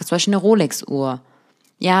teure Marke? Zum Beispiel eine Rolex-Uhr.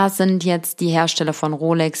 Ja, sind jetzt die Hersteller von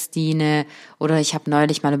Rolex, oder ich habe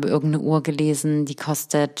neulich mal über irgendeine Uhr gelesen, die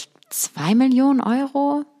kostet 2 Millionen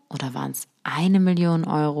Euro oder waren es 1 Million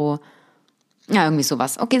Euro? Ja, irgendwie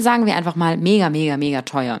sowas. Okay, sagen wir einfach mal mega, mega, mega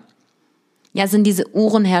teuer. Ja, sind diese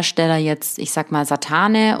Uhrenhersteller jetzt, ich sag mal,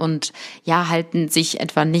 Satane und ja, halten sich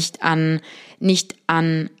etwa nicht an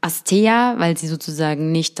Astea, weil sie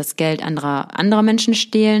sozusagen nicht das Geld anderer Menschen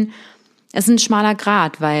stehlen. Es ist ein schmaler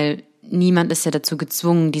Grat, weil niemand ist ja dazu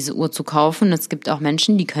gezwungen, diese Uhr zu kaufen. Es gibt auch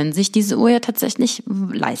Menschen, die können sich diese Uhr ja tatsächlich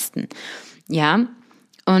leisten. Ja,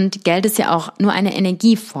 und Geld ist ja auch nur eine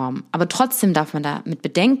Energieform. Aber trotzdem darf man damit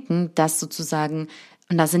bedenken, dass sozusagen,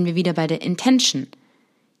 und da sind wir wieder bei der Intention,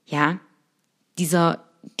 ja,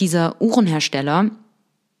 dieser Uhrenhersteller,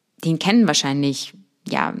 den kennen wahrscheinlich,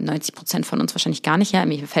 ja, 90% von uns wahrscheinlich gar nicht, ja,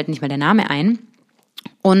 mir fällt nicht mal der Name ein.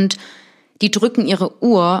 Und die drücken ihre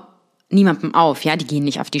Uhr niemandem auf, ja, die gehen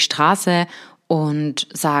nicht auf die Straße und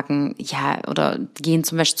sagen, ja, oder gehen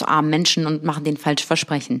zum Beispiel zu armen Menschen und machen denen falsche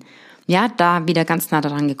Versprechen. Ja, da wieder ganz nah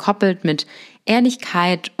daran gekoppelt mit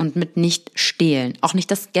Ehrlichkeit und mit nicht stehlen, auch nicht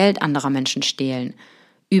das Geld anderer Menschen stehlen.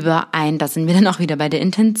 Da sind wir dann auch wieder bei der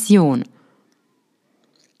Intention.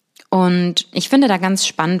 Und ich finde da ganz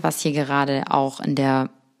spannend, was hier gerade auch in der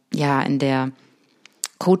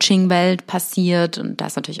Coaching-Welt passiert. Und da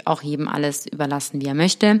ist natürlich auch jedem alles überlassen, wie er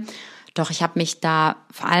möchte. Doch ich habe mich da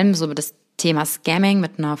vor allem so über das Thema Scamming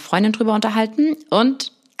mit einer Freundin drüber unterhalten.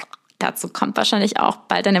 Und dazu kommt wahrscheinlich auch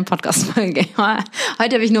bald eine Podcast-Folge.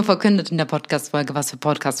 Heute habe ich nur verkündet in der Podcast-Folge, was für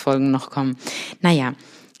Podcast-Folgen noch kommen. Naja,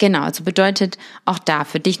 genau, also bedeutet auch da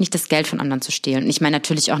für dich nicht das Geld von anderen zu stehlen. Und ich meine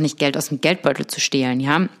natürlich auch nicht Geld aus dem Geldbeutel zu stehlen,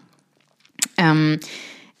 ja.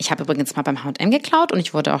 Ich habe übrigens mal beim H&M geklaut und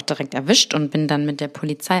ich wurde auch direkt erwischt und bin dann mit der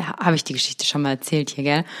Polizei, habe ich die Geschichte schon mal erzählt hier,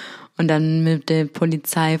 gell? Und dann mit der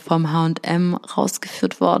Polizei vom H&M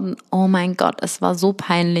rausgeführt worden. Oh mein Gott, es war so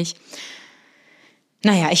peinlich.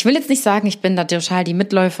 Naja, ich will jetzt nicht sagen, ich bin da total die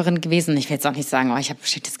Mitläuferin gewesen. Ich will jetzt auch nicht sagen, ich habe ein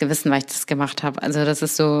schlechtes Gewissen, weil ich das gemacht habe. Also das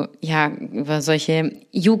ist so, ja, über solche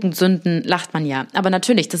Jugendsünden lacht man ja. Aber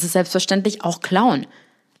natürlich, das ist selbstverständlich auch Klauen.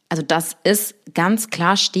 Also das ist ganz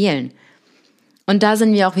klar Stehlen. Und da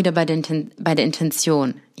sind wir auch wieder bei der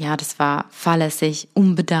Intention. Ja, das war fahrlässig,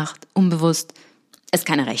 unbedacht, unbewusst. Ist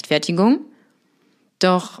keine Rechtfertigung.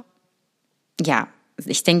 Doch, ja,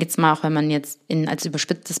 ich denke jetzt mal auch, wenn man jetzt als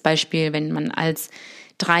überspitztes Beispiel, wenn man als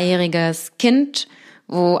 3-jähriges Kind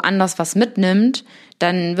woanders was mitnimmt,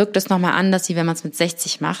 dann wirkt es nochmal anders, wie wenn man es mit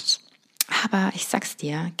 60 macht. Aber ich sag's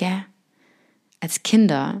dir, gell, als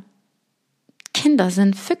Kinder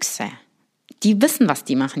sind Füchse. Die wissen, was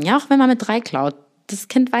die machen. Ja, auch wenn man mit 3 klaut. Das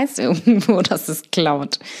Kind weiß irgendwo, dass es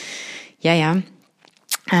klaut. Ja,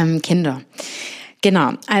 Kinder.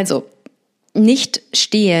 Genau, also nicht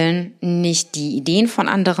stehlen, nicht die Ideen von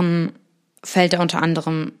anderen fällt da unter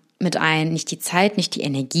anderem mit ein, nicht die Zeit, nicht die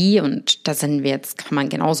Energie und da sind wir jetzt, kann man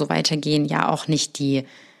genauso weitergehen, ja auch nicht die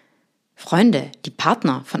Freunde, die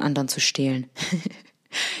Partner von anderen zu stehlen.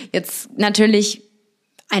 Jetzt natürlich,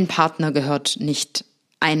 ein Partner gehört nicht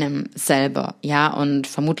einem selber, ja, und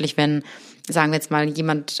vermutlich, wenn, sagen wir jetzt mal,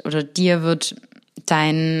 jemand oder dir wird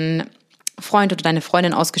dein Freund oder deine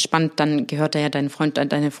Freundin ausgespannt, dann gehört da ja dein Freund,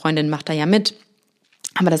 deine Freundin macht da ja mit.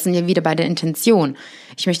 Aber das sind ja wieder bei der Intention.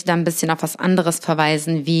 Ich möchte da ein bisschen auf was anderes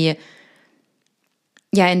verweisen, wie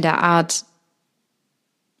ja in der Art,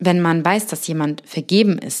 wenn man weiß, dass jemand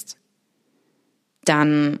vergeben ist,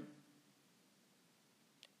 dann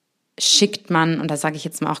schickt man, und da sage ich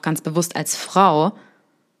jetzt mal auch ganz bewusst als Frau,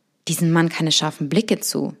 diesem Mann keine scharfen Blicke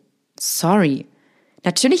zu. Sorry.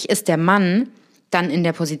 Natürlich ist der Mann dann in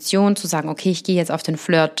der Position zu sagen, okay, ich gehe jetzt auf den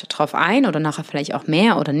Flirt drauf ein oder nachher vielleicht auch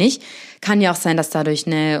mehr oder nicht. Kann ja auch sein, dass dadurch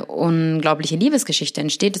eine unglaubliche Liebesgeschichte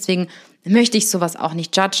entsteht. Deswegen möchte ich sowas auch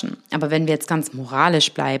nicht judgen. Aber wenn wir jetzt ganz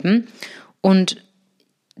moralisch bleiben und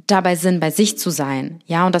dabei sind, bei sich zu sein,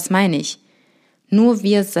 ja, und das meine ich, nur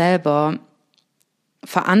wir selber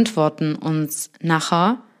verantworten uns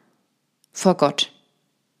nachher vor Gott.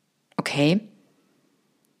 Okay?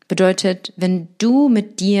 Bedeutet, wenn du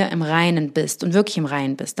mit dir im Reinen bist und wirklich im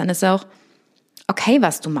Reinen bist, dann ist auch okay,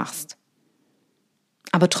 was du machst.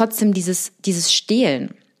 Aber trotzdem dieses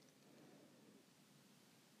Stehlen.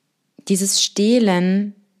 Dieses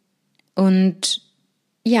Stehlen und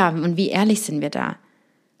ja, und wie ehrlich sind wir da?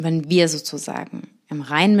 Wenn wir sozusagen im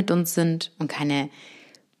Reinen mit uns sind und keine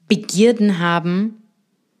Begierden haben,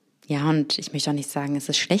 ja, und ich möchte auch nicht sagen, es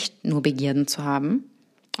ist schlecht, nur Begierden zu haben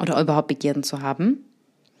oder überhaupt Begierden zu haben,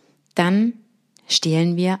 dann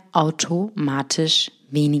stehlen wir automatisch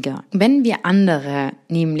weniger. Wenn wir andere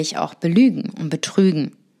nämlich auch belügen und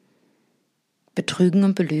betrügen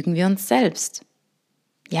und belügen wir uns selbst.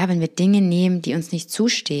 Ja, wenn wir Dinge nehmen, die uns nicht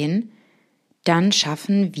zustehen, dann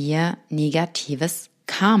schaffen wir negatives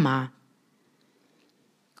Karma.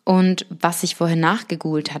 Und was ich vorhin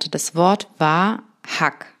nachgegoogelt hatte, das Wort war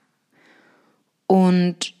Hack.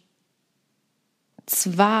 Und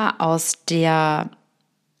zwar aus dem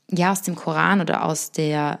Koran oder aus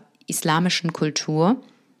der islamischen Kultur.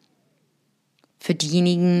 Für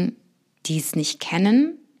diejenigen, die es nicht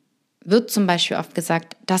kennen, wird zum Beispiel oft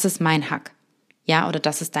gesagt, das ist mein Hack. Ja, oder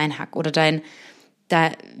das ist dein Hack. Oder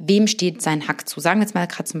wem steht sein Hack zu? Sagen wir jetzt mal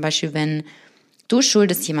gerade zum Beispiel, wenn du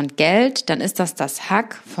schuldest jemand Geld, dann ist das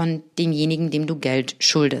Hack von demjenigen, dem du Geld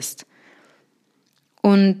schuldest.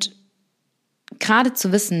 Und gerade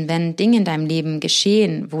zu wissen, wenn Dinge in deinem Leben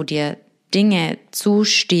geschehen, wo dir Dinge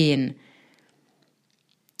zustehen,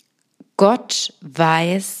 Gott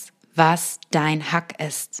weiß, was dein Hack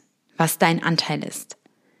ist, was dein Anteil ist.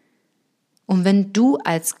 Und wenn du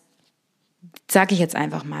als, sage ich jetzt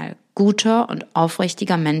einfach mal, guter und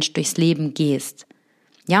aufrichtiger Mensch durchs Leben gehst,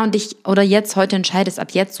 ja, und dich oder jetzt heute entscheidest,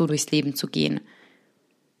 ab jetzt so durchs Leben zu gehen,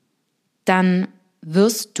 dann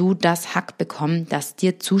wirst du das Hack bekommen, das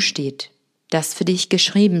dir zusteht, das für dich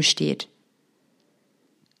geschrieben steht.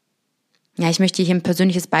 Ja, ich möchte hier ein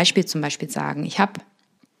persönliches Beispiel zum Beispiel sagen. Ich habe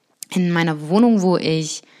in meiner Wohnung, wo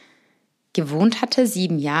ich gewohnt hatte,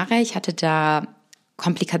 7 Jahre, ich hatte da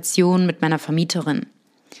Komplikationen mit meiner Vermieterin.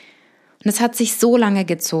 Und es hat sich so lange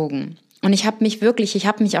gezogen. Und ich habe mich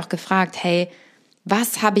auch gefragt, hey,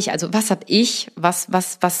 was für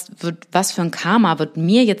ein Karma wird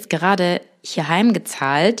mir jetzt gerade hier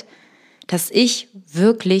heimgezahlt, dass ich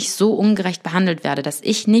wirklich so ungerecht behandelt werde, dass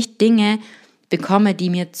ich nicht Dinge bekomme,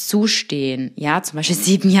 die mir zustehen. Ja, zum Beispiel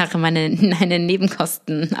 7 Jahre meine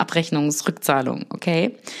Nebenkostenabrechnungsrückzahlung,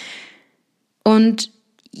 okay? Und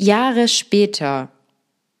Jahre später,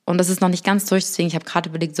 und das ist noch nicht ganz durch, deswegen ich habe gerade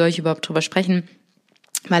überlegt, soll ich überhaupt drüber sprechen,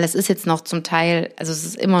 weil es ist jetzt noch zum Teil, also es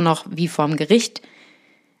ist immer noch wie vorm Gericht,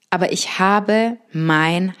 aber ich habe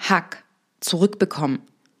mein Hack zurückbekommen.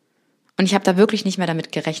 Und ich habe da wirklich nicht mehr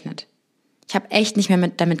damit gerechnet. Ich habe echt nicht mehr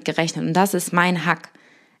damit gerechnet. Und das ist mein Hack.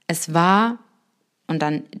 Es war, und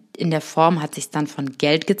dann in der Form hat sich dann von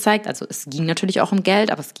Geld gezeigt. Also es ging natürlich auch um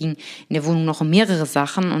Geld, aber es ging in der Wohnung noch um mehrere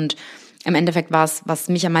Sachen. Und im Endeffekt war es, was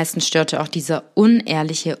mich am meisten störte, auch dieser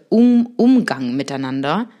unehrliche Umgang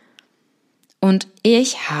miteinander. Und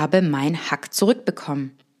ich habe mein Hack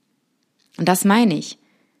zurückbekommen. Und das meine ich.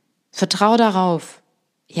 Vertrau darauf,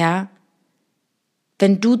 ja,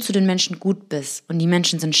 wenn du zu den Menschen gut bist und die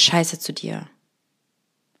Menschen sind scheiße zu dir,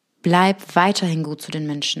 bleib weiterhin gut zu den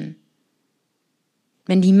Menschen.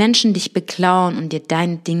 Wenn die Menschen dich beklauen und dir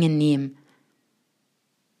deine Dinge nehmen,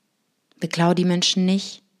 beklau die Menschen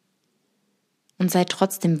nicht und sei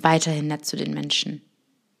trotzdem weiterhin nett zu den Menschen.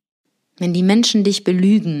 Wenn die Menschen dich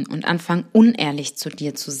belügen und anfangen, unehrlich zu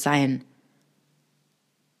dir zu sein,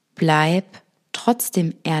 bleib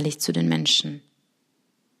trotzdem ehrlich zu den Menschen.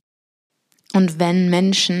 Und wenn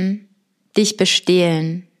Menschen dich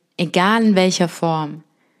bestehlen, egal in welcher Form,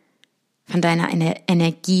 von deiner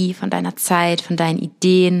Energie, von deiner Zeit, von deinen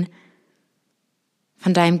Ideen,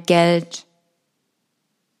 von deinem Geld,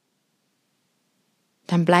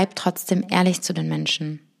 dann bleib trotzdem ehrlich zu den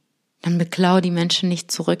Menschen. Dann beklau die Menschen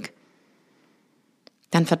nicht zurück.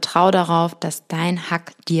 Dann vertrau darauf, dass dein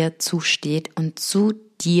Hack dir zusteht und zu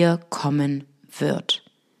dir kommen wird.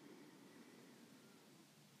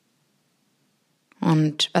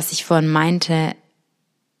 Und was ich vorhin meinte,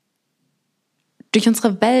 durch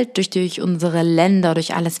unsere Welt, durch unsere Länder,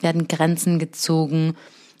 durch alles werden Grenzen gezogen.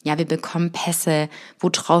 Ja, wir bekommen Pässe, wo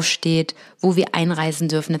drauf steht, wo wir einreisen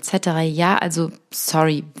dürfen, etc. Ja, also,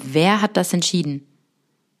 sorry, wer hat das entschieden?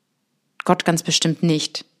 Gott ganz bestimmt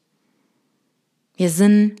nicht. Wir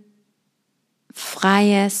sind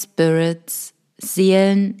freie Spirits,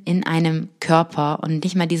 Seelen in einem Körper und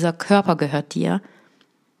nicht mal dieser Körper gehört dir.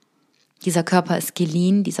 Dieser Körper ist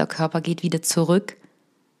geliehen, dieser Körper geht wieder zurück.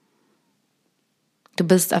 Du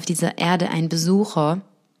bist auf dieser Erde ein Besucher,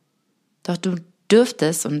 doch du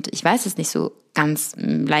dürftest, und ich weiß es nicht so ganz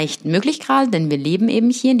leicht möglich gerade, denn wir leben eben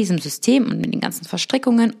hier in diesem System und mit den ganzen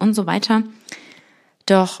Verstrickungen und so weiter,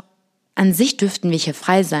 doch an sich dürften wir hier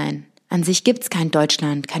frei sein. An sich gibt es kein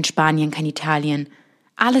Deutschland, kein Spanien, kein Italien.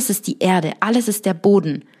 Alles ist die Erde, alles ist der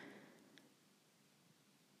Boden.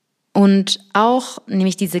 Und auch,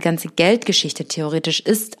 nämlich diese ganze Geldgeschichte theoretisch,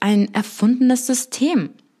 ist ein erfundenes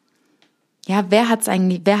System. Ja, wer hat's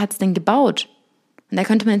denn gebaut? Und da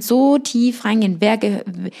könnte man jetzt so tief reingehen,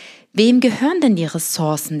 wem gehören denn die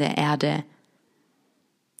Ressourcen der Erde?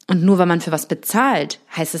 Und nur weil man für was bezahlt,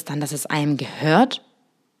 heißt es dann, dass es einem gehört?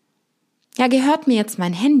 Ja, gehört mir jetzt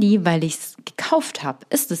mein Handy, weil ich es gekauft habe?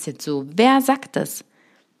 Ist es jetzt so? Wer sagt das?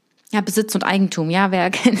 Ja, Besitz und Eigentum, ja,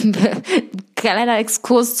 kleiner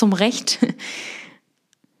Exkurs zum Recht.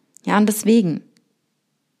 Ja, und deswegen,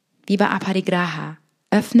 lieber Aparigraha,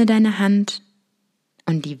 öffne deine Hand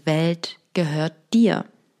und die Welt gehört dir.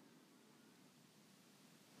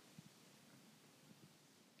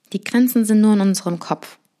 Die Grenzen sind nur in unserem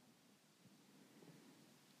Kopf.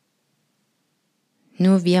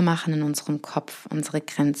 Nur wir machen in unserem Kopf unsere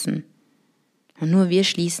Grenzen. Und nur wir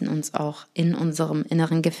schließen uns auch in unserem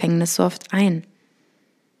inneren Gefängnis so oft ein.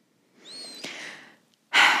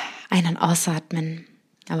 Ein- und ausatmen.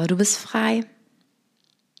 Aber du bist frei.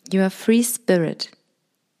 You are free spirit.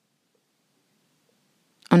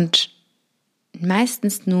 Und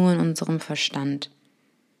meistens nur in unserem Verstand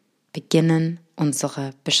beginnen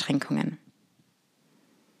unsere Beschränkungen.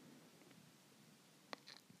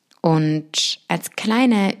 Und als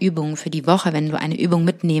kleine Übung für die Woche, wenn du eine Übung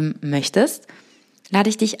mitnehmen möchtest, lade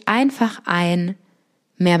ich dich einfach ein,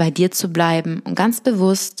 mehr bei dir zu bleiben und ganz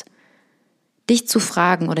bewusst dich zu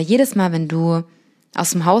fragen oder jedes Mal, wenn du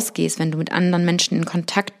aus dem Haus gehst, wenn du mit anderen Menschen in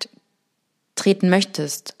Kontakt treten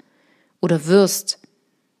möchtest oder wirst,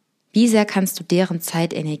 wie sehr kannst du deren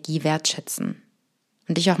Zeitenergie wertschätzen?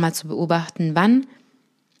 Und dich auch mal zu beobachten, wann,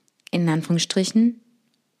 in Anführungsstrichen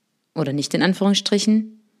oder nicht in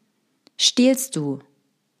Anführungsstrichen, stiehlst du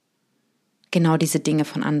genau diese Dinge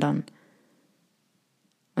von anderen?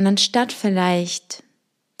 Und anstatt vielleicht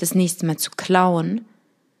das nächste Mal zu klauen,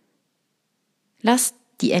 lass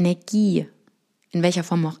die Energie, in welcher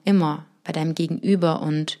Form auch immer, bei deinem Gegenüber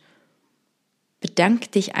und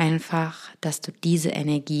bedank dich einfach, dass du diese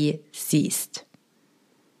Energie siehst,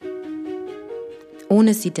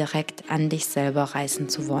 ohne sie direkt an dich selber reißen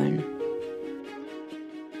zu wollen.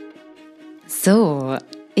 So,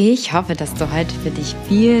 ich hoffe, dass du heute für dich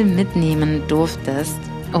viel mitnehmen durftest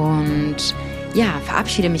und ja,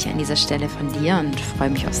 verabschiede mich an dieser Stelle von dir und freue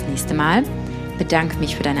mich aufs nächste Mal. Bedanke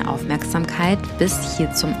mich für deine Aufmerksamkeit bis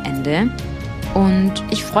hier zum Ende und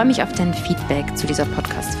ich freue mich auf dein Feedback zu dieser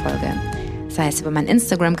Podcast-Folge. Sei es über meinen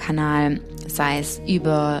Instagram-Kanal, sei es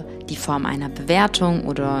über die Form einer Bewertung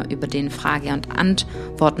oder über den Frage- und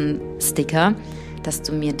Antworten-Sticker, dass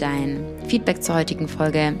du mir dein Feedback zur heutigen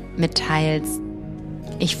Folge mitteilst.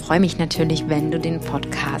 Ich freue mich natürlich, wenn du den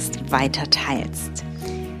Podcast weiter teilst.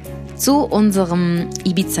 Zu unserem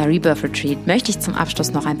Ibiza Rebirth Retreat möchte ich zum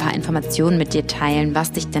Abschluss noch ein paar Informationen mit dir teilen,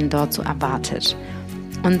 was dich denn dort so erwartet.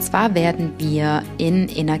 Und zwar werden wir in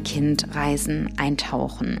Innerkind-Reisen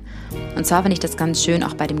eintauchen. Und zwar finde ich das ganz schön,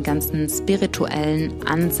 auch bei dem ganzen spirituellen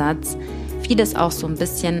Ansatz, vieles auch so ein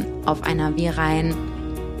bisschen auf einer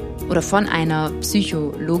oder von einer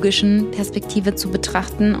psychologischen Perspektive zu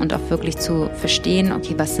betrachten und auch wirklich zu verstehen,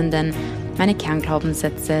 okay, was sind denn meine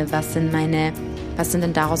Kernglaubenssätze, was sind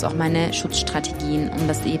denn daraus auch meine Schutzstrategien, um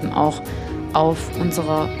das eben auch auf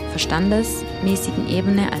unserer verstandesmäßigen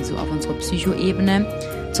Ebene, also auf unserer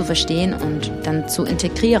Psychoebene zu verstehen und dann zu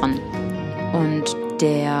integrieren. Und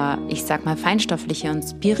der, ich sag mal, feinstoffliche und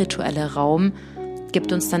spirituelle Raum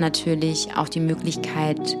gibt uns dann natürlich auch die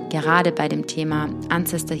Möglichkeit, gerade bei dem Thema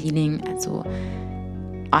Ancestor Healing, also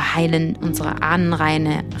Heilen unserer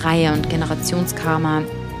Ahnenreihe und Generationskarma,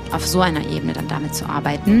 auf so einer Ebene dann damit zu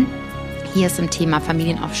arbeiten. Hier ist im Thema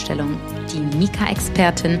Familienaufstellung die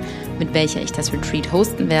Mika-Expertin, mit welcher ich das Retreat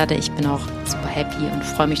hosten werde. Ich bin auch super happy und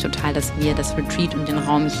freue mich total, dass wir das Retreat und den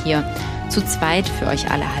Raum hier zu zweit für euch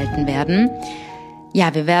alle halten werden. Ja,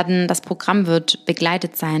 das Programm wird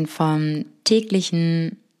begleitet sein von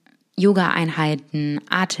täglichen Yoga-Einheiten,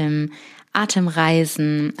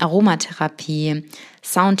 Atemreisen, Aromatherapie,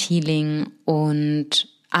 Soundhealing und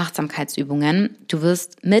Achtsamkeitsübungen. Du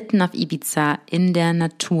wirst mitten auf Ibiza in der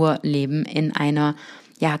Natur leben, in einer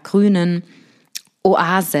grünen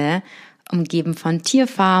Oase, umgeben von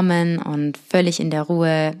Tierfarmen und völlig in der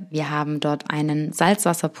Ruhe. Wir haben dort einen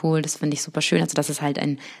Salzwasserpool, das finde ich super schön, also dass es halt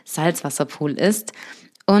ein Salzwasserpool ist.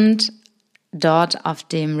 Und dort auf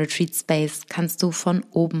dem Retreat Space kannst du von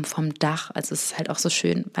oben vom Dach, also es ist halt auch so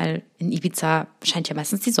schön, weil in Ibiza scheint ja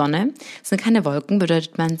meistens die Sonne, es sind keine Wolken,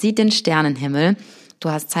 bedeutet man sieht den Sternenhimmel. Du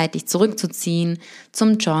hast Zeit, dich zurückzuziehen,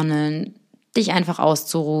 zum Journalen, dich einfach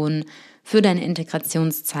auszuruhen für deine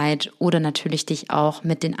Integrationszeit oder natürlich dich auch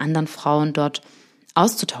mit den anderen Frauen dort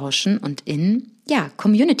auszutauschen und in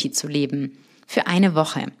Community zu leben für eine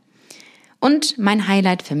Woche. Und mein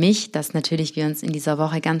Highlight für mich, dass natürlich wir uns in dieser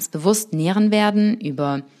Woche ganz bewusst nähren werden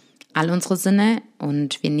über all unsere Sinne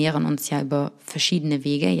und wir nähren uns ja über verschiedene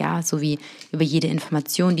Wege, sowie über jede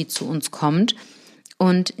Information, die zu uns kommt.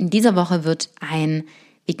 Und in dieser Woche wird ein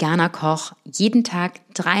veganer Koch jeden Tag,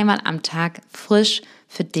 3-mal am Tag frisch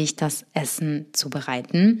für dich das Essen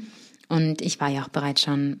zubereiten. Und ich war ja auch bereits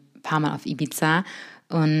schon ein paar Mal auf Ibiza.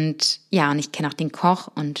 Und ich kenne auch den Koch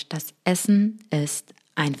und das Essen ist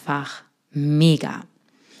einfach mega.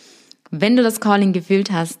 Wenn du das Calling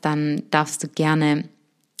gefühlt hast, dann darfst du gerne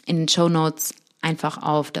in den Shownotes einfach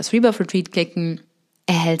auf das Rebirth Retreat klicken.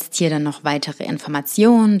 Erhältst hier dann noch weitere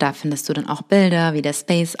Informationen, da findest du dann auch Bilder, wie der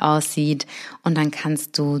Space aussieht und dann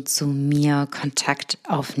kannst du zu mir Kontakt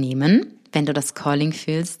aufnehmen, wenn du das Calling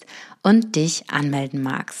fühlst und dich anmelden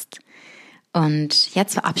magst. Und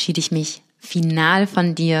jetzt verabschiede ich mich final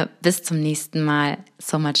von dir. Bis zum nächsten Mal.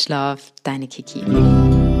 So much love, deine Kiki.